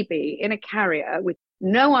a baby in a carrier with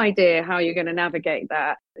no idea how you're going to navigate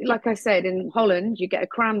that? Like I said, in Holland, you get a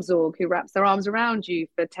kramzorg who wraps their arms around you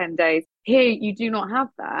for 10 days. Here, you do not have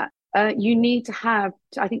that. You need to have,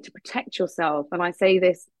 I think, to protect yourself, and I say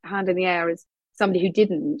this hand in the air as somebody who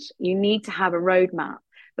didn't, you need to have a roadmap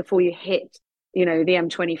before you hit, the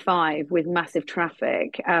M25 with massive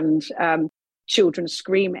traffic and children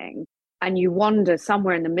screaming. And you wander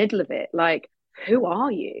somewhere in the middle of it, like, who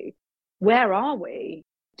are you? Where are we?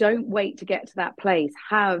 Don't wait to get to that place.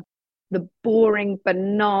 Have the boring,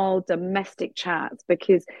 banal domestic chats,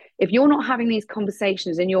 because if you're not having these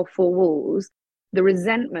conversations in your four walls, the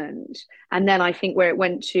resentment, and then I think where it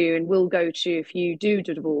went to and will go to if you do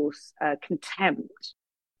divorce, contempt,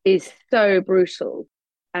 is so brutal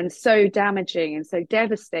and so damaging and so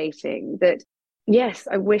devastating that, yes,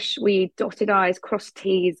 I wish we dotted I's, crossed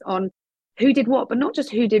T's on who did what, but not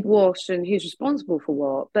just who did what and who's responsible for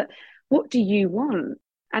what, but what do you want?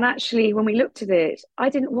 And actually, when we looked at it, I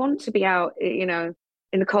didn't want to be out, in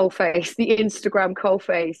the coalface, the Instagram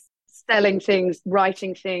coalface, selling things,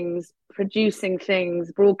 writing things, producing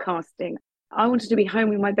things, broadcasting. I wanted to be home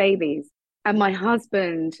with my babies. And my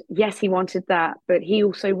husband, yes, he wanted that, but he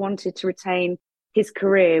also wanted to retain his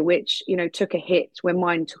career, which, took a hit when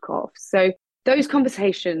mine took off. So those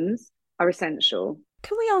conversations are essential.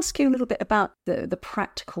 Can we ask you a little bit about the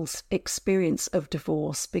practical experience of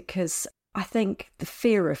divorce? Because I think the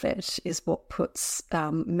fear of it is what puts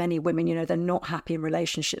many women, they're not happy in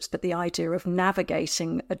relationships, but the idea of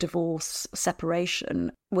navigating a divorce,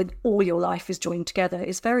 separation, when all your life is joined together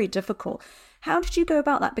is very difficult. How did you go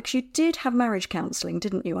about that? Because you did have marriage counselling,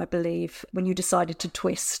 didn't you, I believe, when you decided to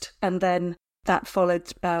twist, and then that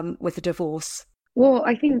followed with a divorce. Well,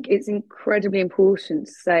 I think it's incredibly important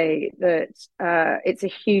to say that it's a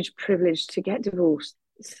huge privilege to get divorced.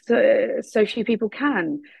 So few people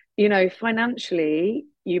can. Financially,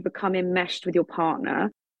 you become enmeshed with your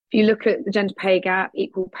partner. If you look at the gender pay gap,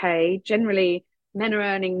 equal pay, generally men are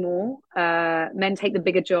earning more. Men take the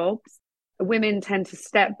bigger jobs. Women tend to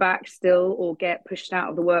step back still or get pushed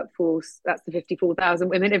out of the workforce. That's the 54,000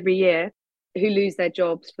 women every year who lose their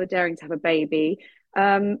jobs for daring to have a baby.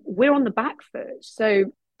 We're on the back foot. So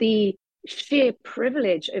the sheer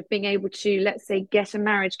privilege of being able to, let's say, get a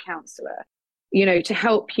marriage counsellor, to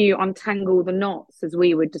help you untangle the knots, as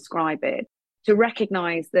we would describe it, to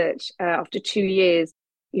recognise that after 2 years,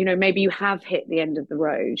 maybe you have hit the end of the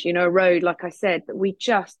road, a road, like I said, that we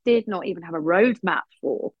just did not even have a roadmap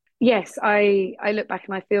for. Yes, I look back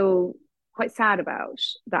and I feel quite sad about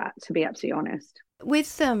that, to be absolutely honest.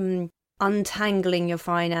 With untangling your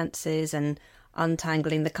finances and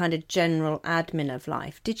untangling the kind of general admin of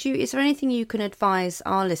life, is there anything you can advise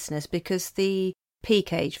our listeners? Because the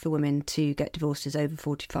peak age for women to get divorced is over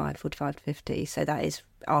 45 to 50, so that is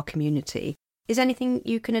our community. Is there anything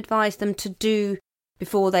you can advise them to do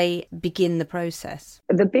before they begin the process?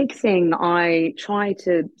 The big thing I try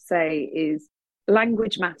to say is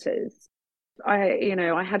language matters.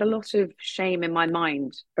 I had a lot of shame in my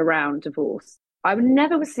mind around divorce. I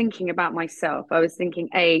never was thinking about myself. I was thinking,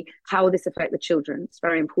 A, how will this affect the children? It's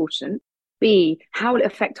very important. B, how will it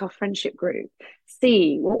affect our friendship group?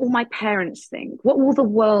 C, what will my parents think? What will the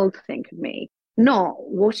world think of me? Not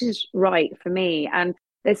what is right for me. And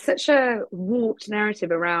there's such a warped narrative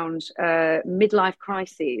around midlife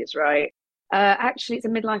crises, right? Actually, it's a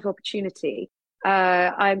midlife opportunity.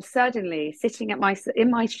 I'm suddenly sitting in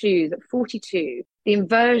my shoes at 42, the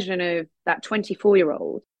inversion of that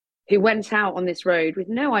 24-year-old who went out on this road with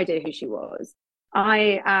no idea who she was.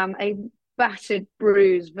 I am a battered,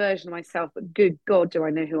 bruised version of myself, but good God, do I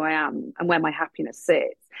know who I am and where my happiness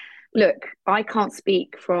sits. Look, I can't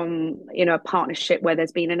speak from, a partnership where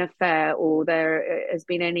there's been an affair or there has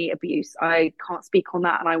been any abuse. I can't speak on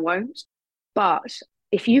that and I won't. But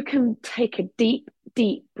if you can take a deep,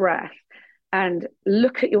 deep breath and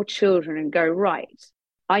look at your children and go, right,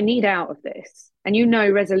 I need out of this. And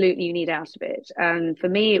resolutely you need out of it. And for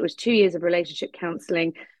me, it was 2 years of relationship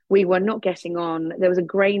counselling. We were not getting on. There was a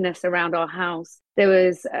greyness around our house. There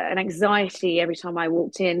was an anxiety every time I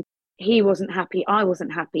walked in. He wasn't happy. I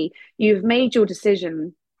wasn't happy. You've made your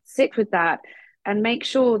decision. Sit with that and make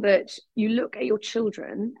sure that you look at your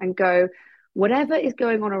children and go, whatever is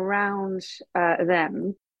going on around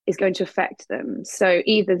them is going to affect them. So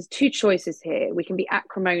either there's two choices here. We can be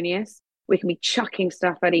acrimonious. We can be chucking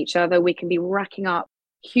stuff at each other. We can be racking up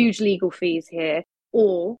huge legal fees here,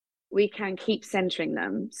 or we can keep centering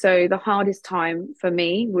them. So the hardest time for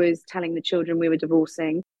me was telling the children we were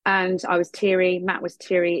divorcing. And I was teary. Matt was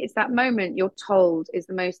teary. It's that moment you're told is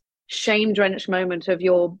the most shame-drenched moment of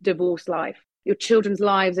your divorce life. Your children's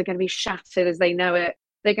lives are going to be shattered as they know it.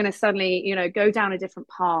 They're going to suddenly, go down a different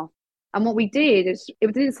path. And what we did is, it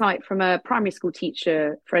was an insight from a primary school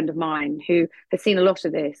teacher friend of mine who has seen a lot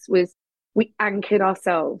of this, was we anchored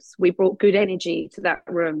ourselves. We brought good energy to that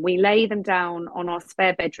room. We lay them down on our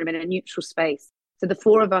spare bedroom in a neutral space. So the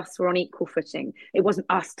four of us were on equal footing. It wasn't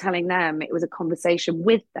us telling them, it was a conversation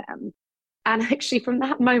with them. And actually from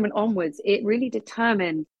that moment onwards, it really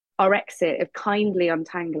determined our exit of kindly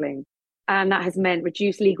untangling. And that has meant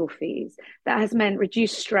reduced legal fees. That has meant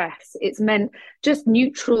reduced stress. It's meant just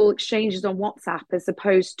neutral exchanges on WhatsApp as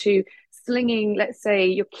opposed to slinging, let's say,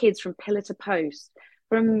 your kids from pillar to post,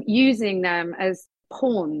 from using them as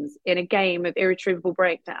pawns in a game of irretrievable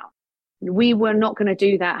breakdown. We were not going to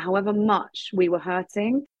do that, however much we were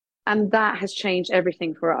hurting. And that has changed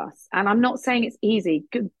everything for us. And I'm not saying it's easy.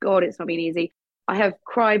 Good God, it's not been easy. I have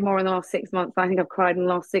cried more in the last 6 months than I think I've cried in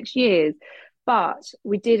the last 6 years. But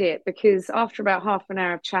we did it because after about half an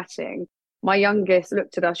hour of chatting, my youngest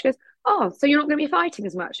looked at us. She goes, "Oh, so you're not going to be fighting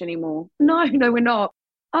as much anymore?" No, we're not.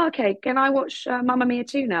 "Oh, okay, can I watch Mamma Mia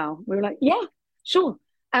 2 now?" We were like, "Yeah, sure."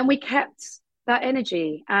 And we kept that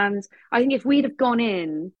energy. And I think if we'd have gone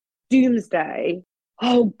in doomsday,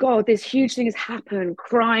 oh God, this huge thing has happened,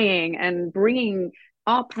 crying and bringing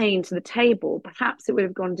our pain to the table, perhaps it would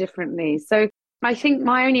have gone differently. So I think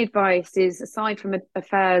my only advice is, aside from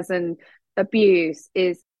affairs and abuse,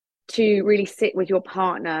 is to really sit with your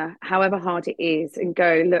partner, however hard it is, and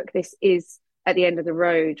go, look, this is at the end of the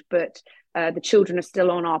road, but the children are still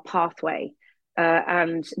on our pathway,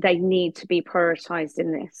 and they need to be prioritized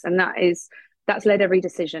in this. And that's led every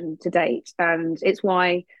decision to date. And it's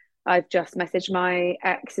why I've just messaged my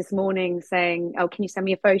ex this morning saying, "Oh, can you send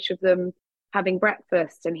me a photo of them having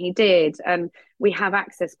breakfast?" And he did. And we have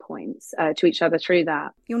access points to each other through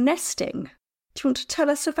that. You're nesting. Do you want to tell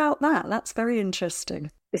us about that? That's very interesting.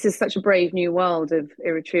 This is such a brave new world of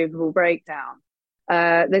irretrievable breakdown.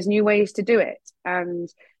 There's new ways to do it. And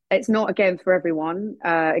it's not, again, for everyone.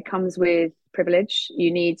 It comes with privilege.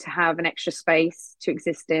 You need to have an extra space to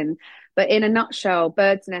exist in. But in a nutshell,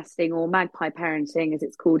 birds nesting, or magpie parenting, as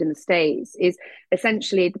it's called in the States, is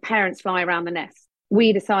essentially the parents fly around the nest.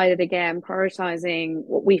 We decided, again, prioritizing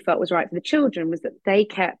what we felt was right for the children, was that they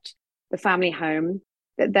kept the family home,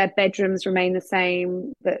 that their bedrooms remained the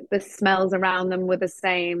same, that the smells around them were the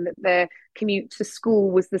same, that their commute to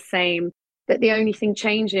school was the same, that the only thing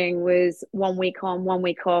changing was 1 week on, 1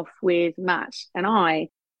 week off with Matt and I.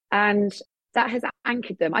 And that has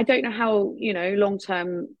anchored them. I don't know how, long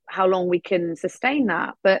term, how long we can sustain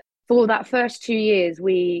that. But for that first 2 years,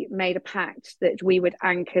 we made a pact that we would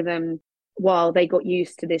anchor them while they got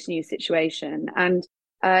used to this new situation. And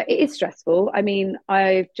it is stressful. I mean,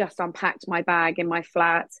 I've just unpacked my bag in my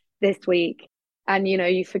flat this week. And,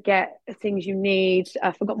 you forget things you need.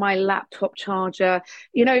 I forgot my laptop charger,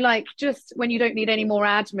 like just when you don't need any more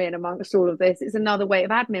admin amongst all of this, it's another way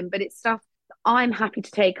of admin, but it's stuff I'm happy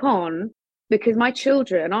to take on because our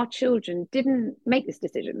children didn't make this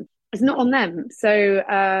decision. It's not on them. So,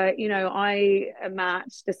 I and Matt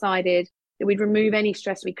decided that we'd remove any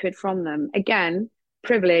stress we could from them. Again,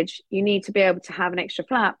 privilege, you need to be able to have an extra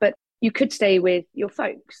flat, but you could stay with your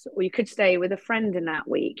folks or you could stay with a friend in that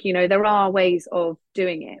week. There are ways of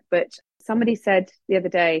doing it. But somebody said the other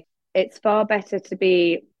day, it's far better to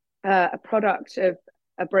be a product of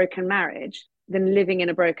a broken marriage than living in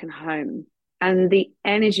a broken home. And the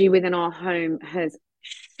energy within our home has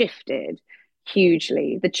shifted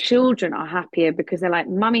hugely. The children are happier because they're like,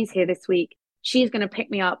 Mummy's here this week. She's going to pick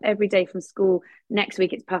me up every day from school. Next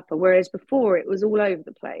week it's Papa. Whereas before it was all over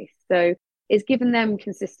the place. So it's given them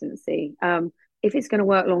consistency. If it's going to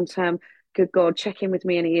work long term, good God, check in with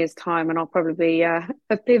me in a year's time and I'll probably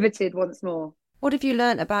have pivoted once more. What have you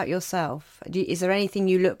learnt about yourself? Is there anything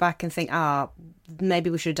you look back and think, maybe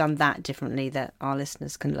we should have done that differently that our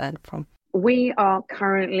listeners can learn from? We are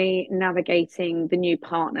currently navigating the new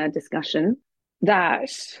partner discussion. That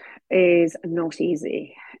is not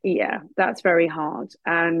easy. Yeah, that's very hard.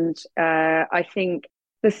 And I think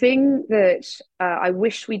the thing that I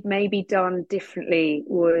wish we'd maybe done differently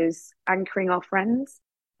was anchoring our friends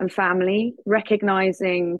and family,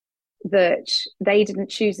 recognizing that they didn't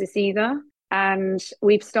choose this either. And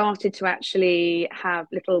we've started to actually have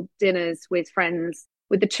little dinners with friends,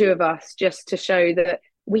 with the two of us, just to show that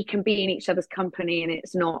we can be in each other's company and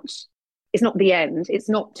it's not the end. It's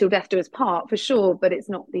not till death do us part for sure, but it's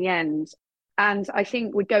not the end. And I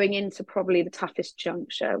think we're going into probably the toughest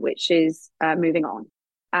juncture, which is moving on.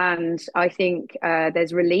 And I think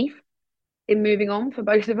there's relief in moving on for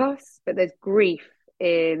both of us, but there's grief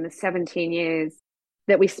in the 17 years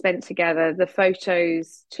that we spent together. The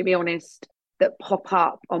photos, to be honest, that pop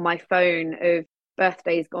up on my phone of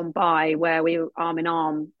birthdays gone by where we were arm in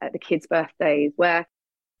arm at the kids' birthdays, where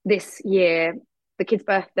this year the kids'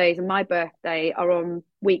 birthdays and my birthday are on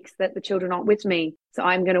weeks that the children aren't with me. So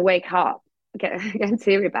I'm going to wake up, getting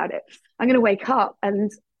serious about it. I'm going to wake up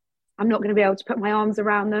and I'm not going to be able to put my arms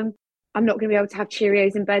around them. I'm not going to be able to have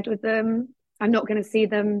Cheerios in bed with them. I'm not going to see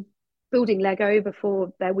them building Lego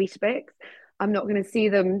before their Weetabix. I'm not going to see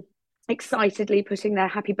them excitedly putting their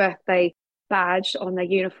happy birthday badge on their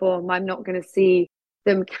uniform. I'm not going to see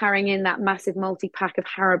them carrying in that massive multi-pack of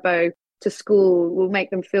Haribo to school. Will make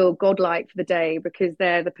them feel godlike for the day because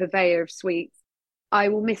they're the purveyor of sweets. I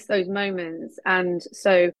will miss those moments. And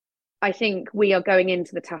so I think we are going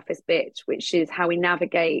into the toughest bit, which is how we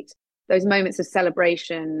navigate those moments of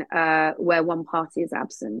celebration where one party is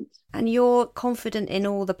absent. And you're confident in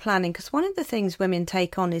all the planning, because one of the things women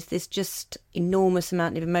take on is this just enormous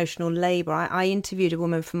amount of emotional labour. I interviewed a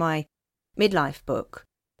woman for my midlife book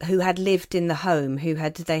who had lived in the home,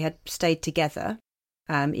 they had stayed together,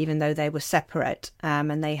 even though they were separate,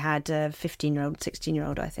 and they had a 15-year-old,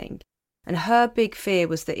 16-year-old, I think. And her big fear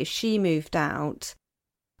was that if she moved out,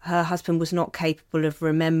 her husband was not capable of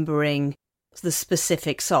remembering the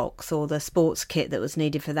specific socks or the sports kit that was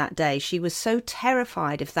needed for that day. She was so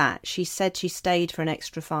terrified of that. She said she stayed for an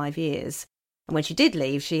extra 5 years. And when she did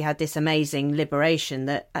leave, she had this amazing liberation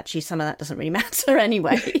that actually some of that doesn't really matter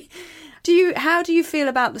anyway. How do you feel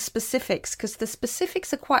about the specifics? Because the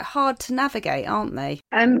specifics are quite hard to navigate, aren't they?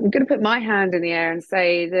 I'm going to put my hand in the air and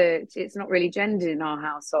say that it's not really gendered in our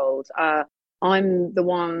household. I'm the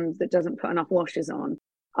one that doesn't put enough washers on.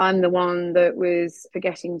 I'm the one that was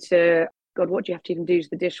forgetting to, God, what do you have to even do to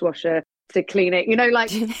the dishwasher to clean it?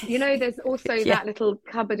 There's also that little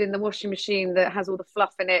cupboard in the washing machine that has all the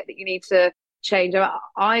fluff in it that you need to change.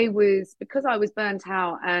 Because I was burnt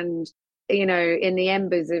out and, in the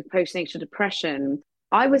embers of postnatal depression,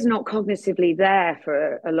 I was not cognitively there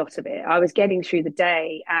for a lot of it. I was getting through the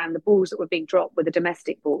day and the balls that were being dropped were the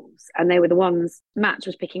domestic balls and they were the ones Matt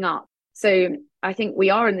was picking up. So I think we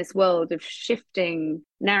are in this world of shifting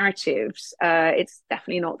narratives. It's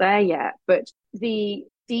definitely not there yet, but the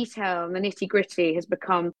detail and the nitty gritty has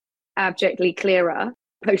become abjectly clearer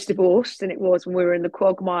post-divorce than it was when we were in the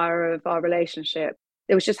quagmire of our relationship.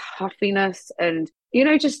 There was just huffiness and,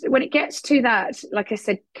 just when it gets to that, like I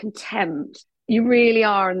said, contempt, you really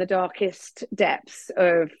are in the darkest depths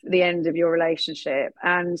of the end of your relationship.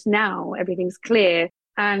 And now everything's clear.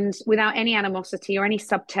 And without any animosity or any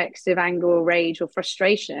subtext of anger or rage or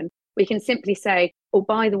frustration, we can simply say, oh,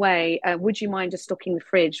 by the way, would you mind just stocking the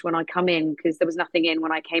fridge when I come in? Because there was nothing in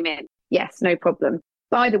when I came in. Yes, no problem.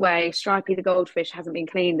 By the way, Stripey the goldfish hasn't been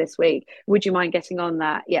cleaned this week. Would you mind getting on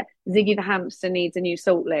that? Yeah. Ziggy the hamster needs a new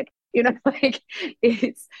salt lick. You know, like,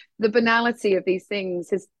 it's the banality of these things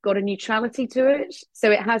has got a neutrality to it.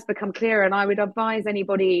 So it has become clearer. And I would advise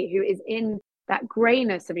anybody who is in that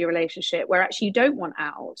greyness of your relationship where actually you don't want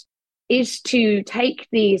out, is to take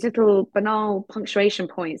these little banal punctuation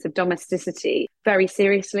points of domesticity very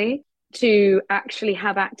seriously, to actually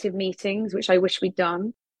have active meetings, which I wish we'd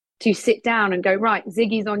done, to sit down and go, right,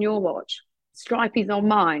 Ziggy's on your watch, Stripey's on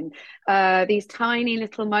mine. These tiny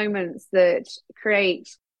little moments that create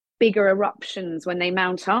bigger eruptions when they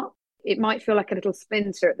mount up. It might feel like a little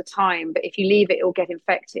splinter at the time, but if you leave it, it'll get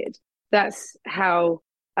infected. That's how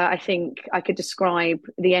I think I could describe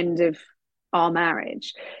the end of our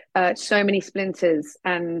marriage. So many splinters,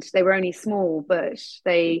 and they were only small, but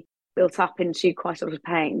they built up into quite a lot of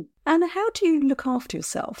pain. And how do you look after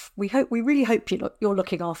yourself? We really hope you're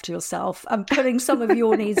looking after yourself and putting some of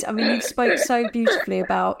your needs. I mean, you spoke so beautifully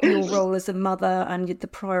about your role as a mother and the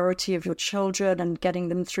priority of your children and getting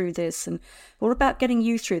them through this. And what about getting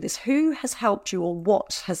you through this? Who has helped you, or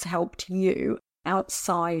what has helped you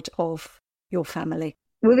outside of your family?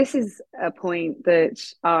 Well, this is a point that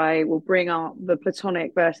I will bring up, the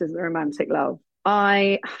platonic versus the romantic love.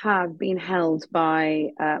 I have been held by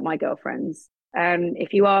my girlfriends. And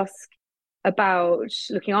if you ask about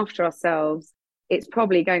looking after ourselves, it's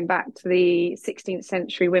probably going back to the 16th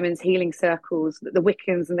century women's healing circles that the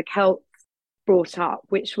Wiccans and the Celts brought up,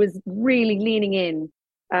 which was really leaning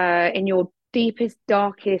in your deepest,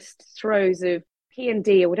 darkest throes of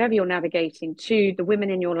P&D or whatever you're navigating, to the women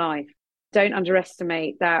in your life. Don't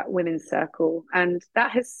underestimate that women's circle. And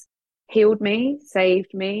that has healed me,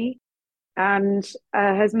 saved me, and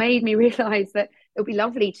has made me realise that it'll be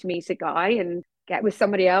lovely to meet a guy and get with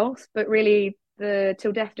somebody else, but really the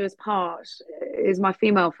till death do us part is my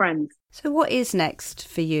female friends. So what is next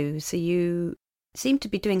for you? So you seem to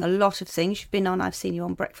be doing a lot of things. I've seen you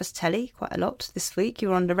on Breakfast Telly quite a lot this week. You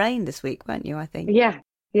were on Lorraine this week, weren't you, I think?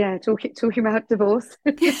 Yeah, talking about divorce.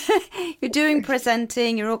 You're doing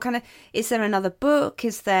presenting, you're all kind of, is there another book?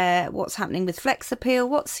 Is there, what's happening with Flex Appeal?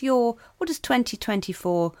 What does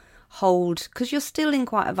 2024 hold? Because you're still in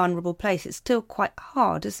quite a vulnerable place. It's still quite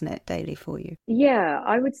hard, isn't it, daily for you? Yeah,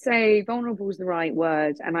 I would say vulnerable is the right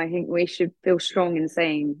word. And I think we should feel strong in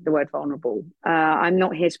saying the word vulnerable. I'm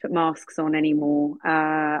not here to put masks on anymore.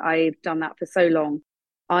 I've done that for so long.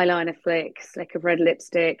 Eyeliner flick, slick of red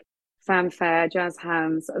lipstick, fanfare, jazz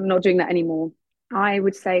hands. I'm not doing that anymore. I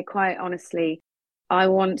would say, quite honestly, I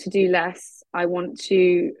want to do less. I want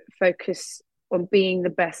to focus on being the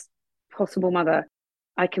best possible mother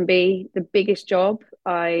I can be. The biggest job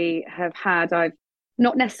I have had, I've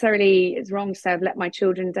not necessarily, it's wrong to say I've let my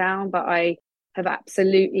children down, but I have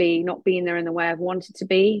absolutely not been there in the way I've wanted to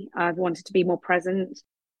be. I've wanted to be more present.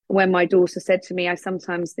 When my daughter said to me, I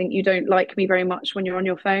sometimes think you don't like me very much when you're on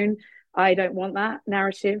your phone. I don't want that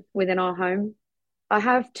narrative within our home. I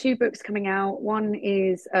have 2 books coming out. One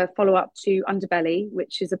is a follow-up to Underbelly,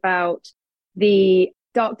 which is about the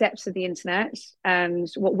dark depths of the internet and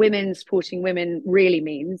what women supporting women really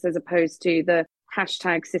means, as opposed to the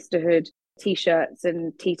hashtag sisterhood t-shirts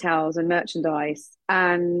and tea towels and merchandise,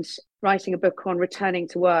 and writing a book on returning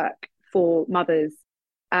to work for mothers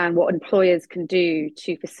and what employers can do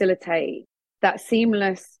to facilitate that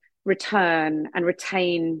seamless return and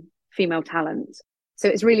retain female talent. So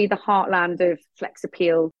it's really the heartland of Flex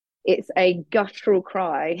Appeal. It's a guttural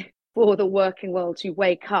cry for the working world to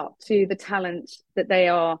wake up to the talent that they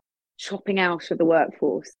are chopping out of the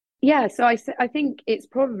workforce. Yeah, so I think it's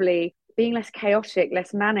probably being less chaotic,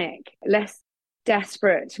 less manic, less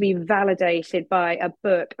desperate to be validated by a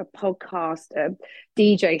book, a podcast, a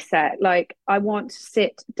DJ set. Like, I want to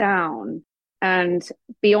sit down and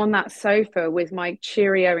be on that sofa with my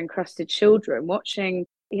Cheerio encrusted children, watching,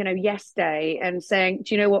 Yes Day, and saying,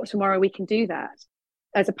 do you know what, tomorrow we can do that.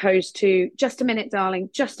 As opposed to, just a minute, darling,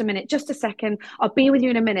 just a minute, just a second, I'll be with you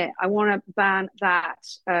in a minute. I want to ban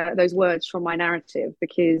those words from my narrative,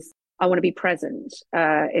 because I want to be present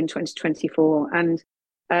in 2024. And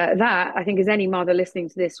that, I think, as any mother listening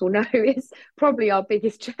to this will know, is probably our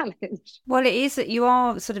biggest challenge. Well, it is that you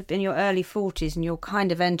are sort of in your early 40s and you're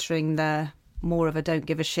kind of entering the more of a don't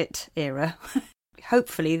give a shit era.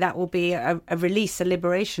 hopefully that will be a release, a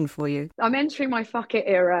liberation for you. I'm entering my fuck it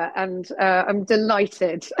era, and I'm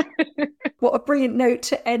delighted. What a brilliant note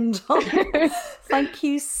to end on. Thank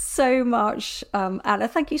you so much, Anna.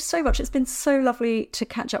 Thank you so much. It's been so lovely to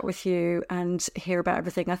catch up with you and hear about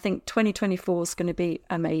everything. I think 2024 is going to be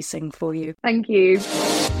amazing for you. Thank you.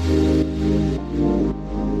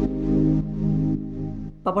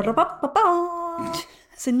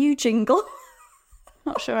 It's a new jingle.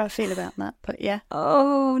 Not sure how I feel about that, but yeah.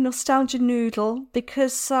 Oh, Nostalgia Noodle,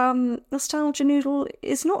 because Nostalgia Noodle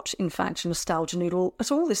is not, in fact, a Nostalgia Noodle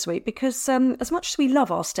at all this week, because as much as we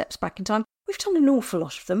love our steps back in time, we've done an awful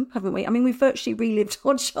lot of them, haven't we? I mean, we've virtually relived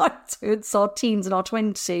our childhoods, our teens and our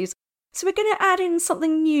 20s. So we're going to add in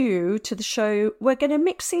something new to the show. We're going to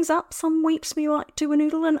mix things up. Some weeks we might do a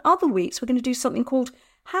noodle, and other weeks we're going to do something called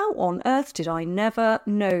How on Earth Did I Never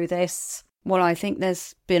Know This? Well, I think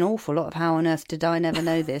there's been an awful lot of how on earth did I never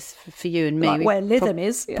know this for you and me. Like where Lytham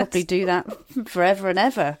is. Yes. Probably do that forever and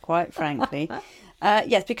ever, quite frankly.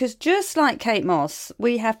 Yes, because just like Kate Moss,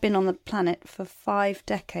 we have been on the planet for 5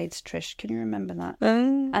 decades, Trish. Can you remember that?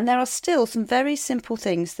 And there are still some very simple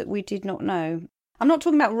things that we did not know. I'm not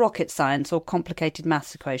talking about rocket science or complicated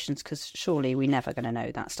maths equations, because surely we're never going to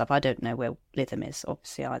know that stuff. I don't know where Lytham is,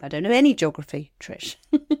 obviously. I don't know any geography, Trish.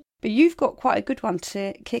 But you've got quite a good one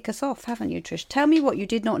to kick us off, haven't you, Trish? Tell me what you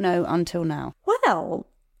did not know until now. Well,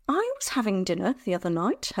 I was having dinner the other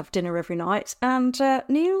night, have dinner every night, and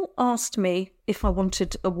Neil asked me if I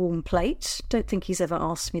wanted a warm plate. Don't think he's ever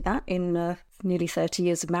asked me that in nearly 30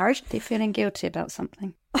 years of marriage. Are you feeling guilty about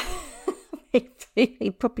something?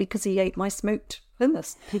 Probably because he ate my smoked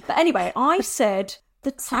hummus. But anyway, I said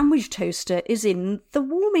the sandwich toaster is in the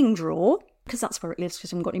warming drawer, because that's where it lives,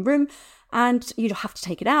 because I haven't got any room, and you'd have to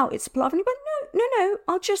take it out. It's polite. And he went, no,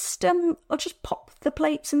 I'll just pop the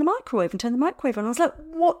plates in the microwave and turn the microwave on. I was like,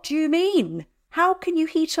 what do you mean? How can you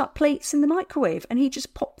heat up plates in the microwave? And he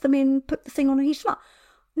just popped them in, put the thing on and heated them up.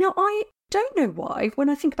 Now, I don't know why. When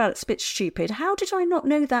I think about it, it's a bit stupid. How did I not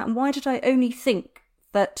know that? And why did I only think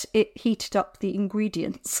that it heated up the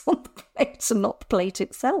ingredients on the plate and not the plate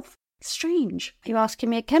itself? Strange. Are you asking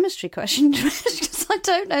me a chemistry question, because I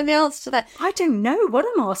don't know the answer to that? I don't know what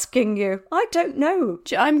I'm asking you. I don't know.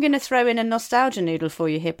 I'm going to throw in a nostalgia noodle for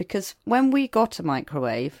you here, because when we got a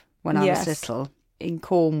microwave, when I was little, in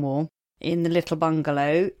Cornwall, in the little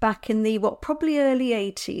bungalow. Back in the, probably early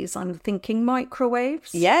 80s, I'm thinking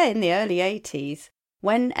microwaves. Yeah, in the early 80s.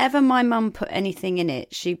 Whenever my mum put anything in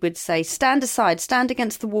it, she would say, stand aside, stand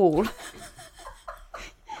against the wall.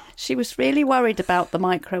 She was really worried about the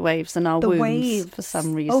microwaves and our wombs for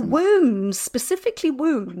some reason. Oh, wombs, specifically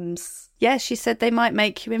wombs. Yeah, she said they might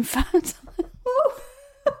make you infertile. Oh,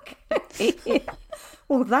 okay.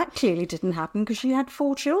 Well, that clearly didn't happen because she had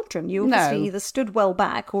 4 children. You obviously either stood well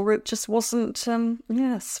back or it just wasn't,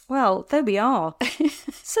 yes. Well, there we are.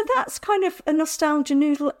 So that's kind of a nostalgia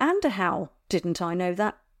noodle and a how didn't I know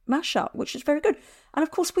that mashup, which is very good. And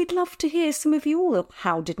of course, we'd love to hear some of your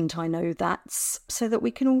how didn't I know that's, so that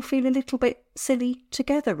we can all feel a little bit silly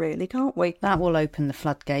together, really, can't we? That will open the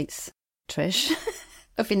floodgates, Trish,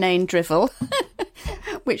 of inane drivel,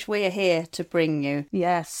 which we're here to bring you.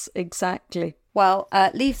 Yes, exactly. Well,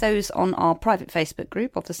 leave those on our private Facebook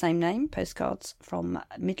group of the same name, Postcards from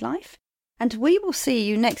Midlife. And we will see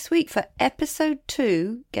you next week for episode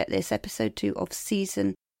 2. Get this, episode 2 of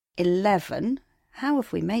season 11. How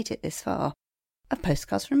have we made it this far? Of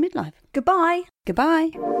Postcards from Midlife. Goodbye.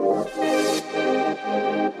 Goodbye.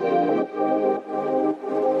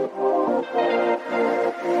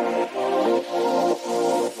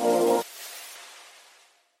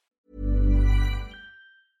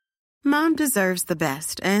 Mom deserves the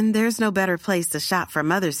best, and there's no better place to shop for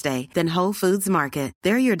Mother's Day than Whole Foods Market.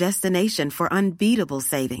 They're your destination for unbeatable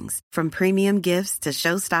savings, from premium gifts to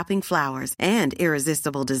show-stopping flowers and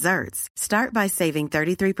irresistible desserts. Start by saving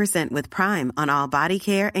 33% with Prime on all body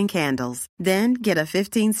care and candles. Then get a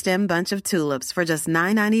 15-stem bunch of tulips for just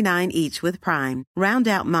 $9.99 each with Prime. Round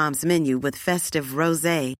out Mom's menu with festive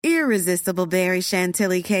rosé, irresistible berry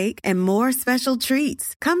chantilly cake, and more special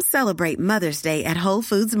treats. Come celebrate Mother's Day at Whole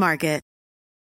Foods Market.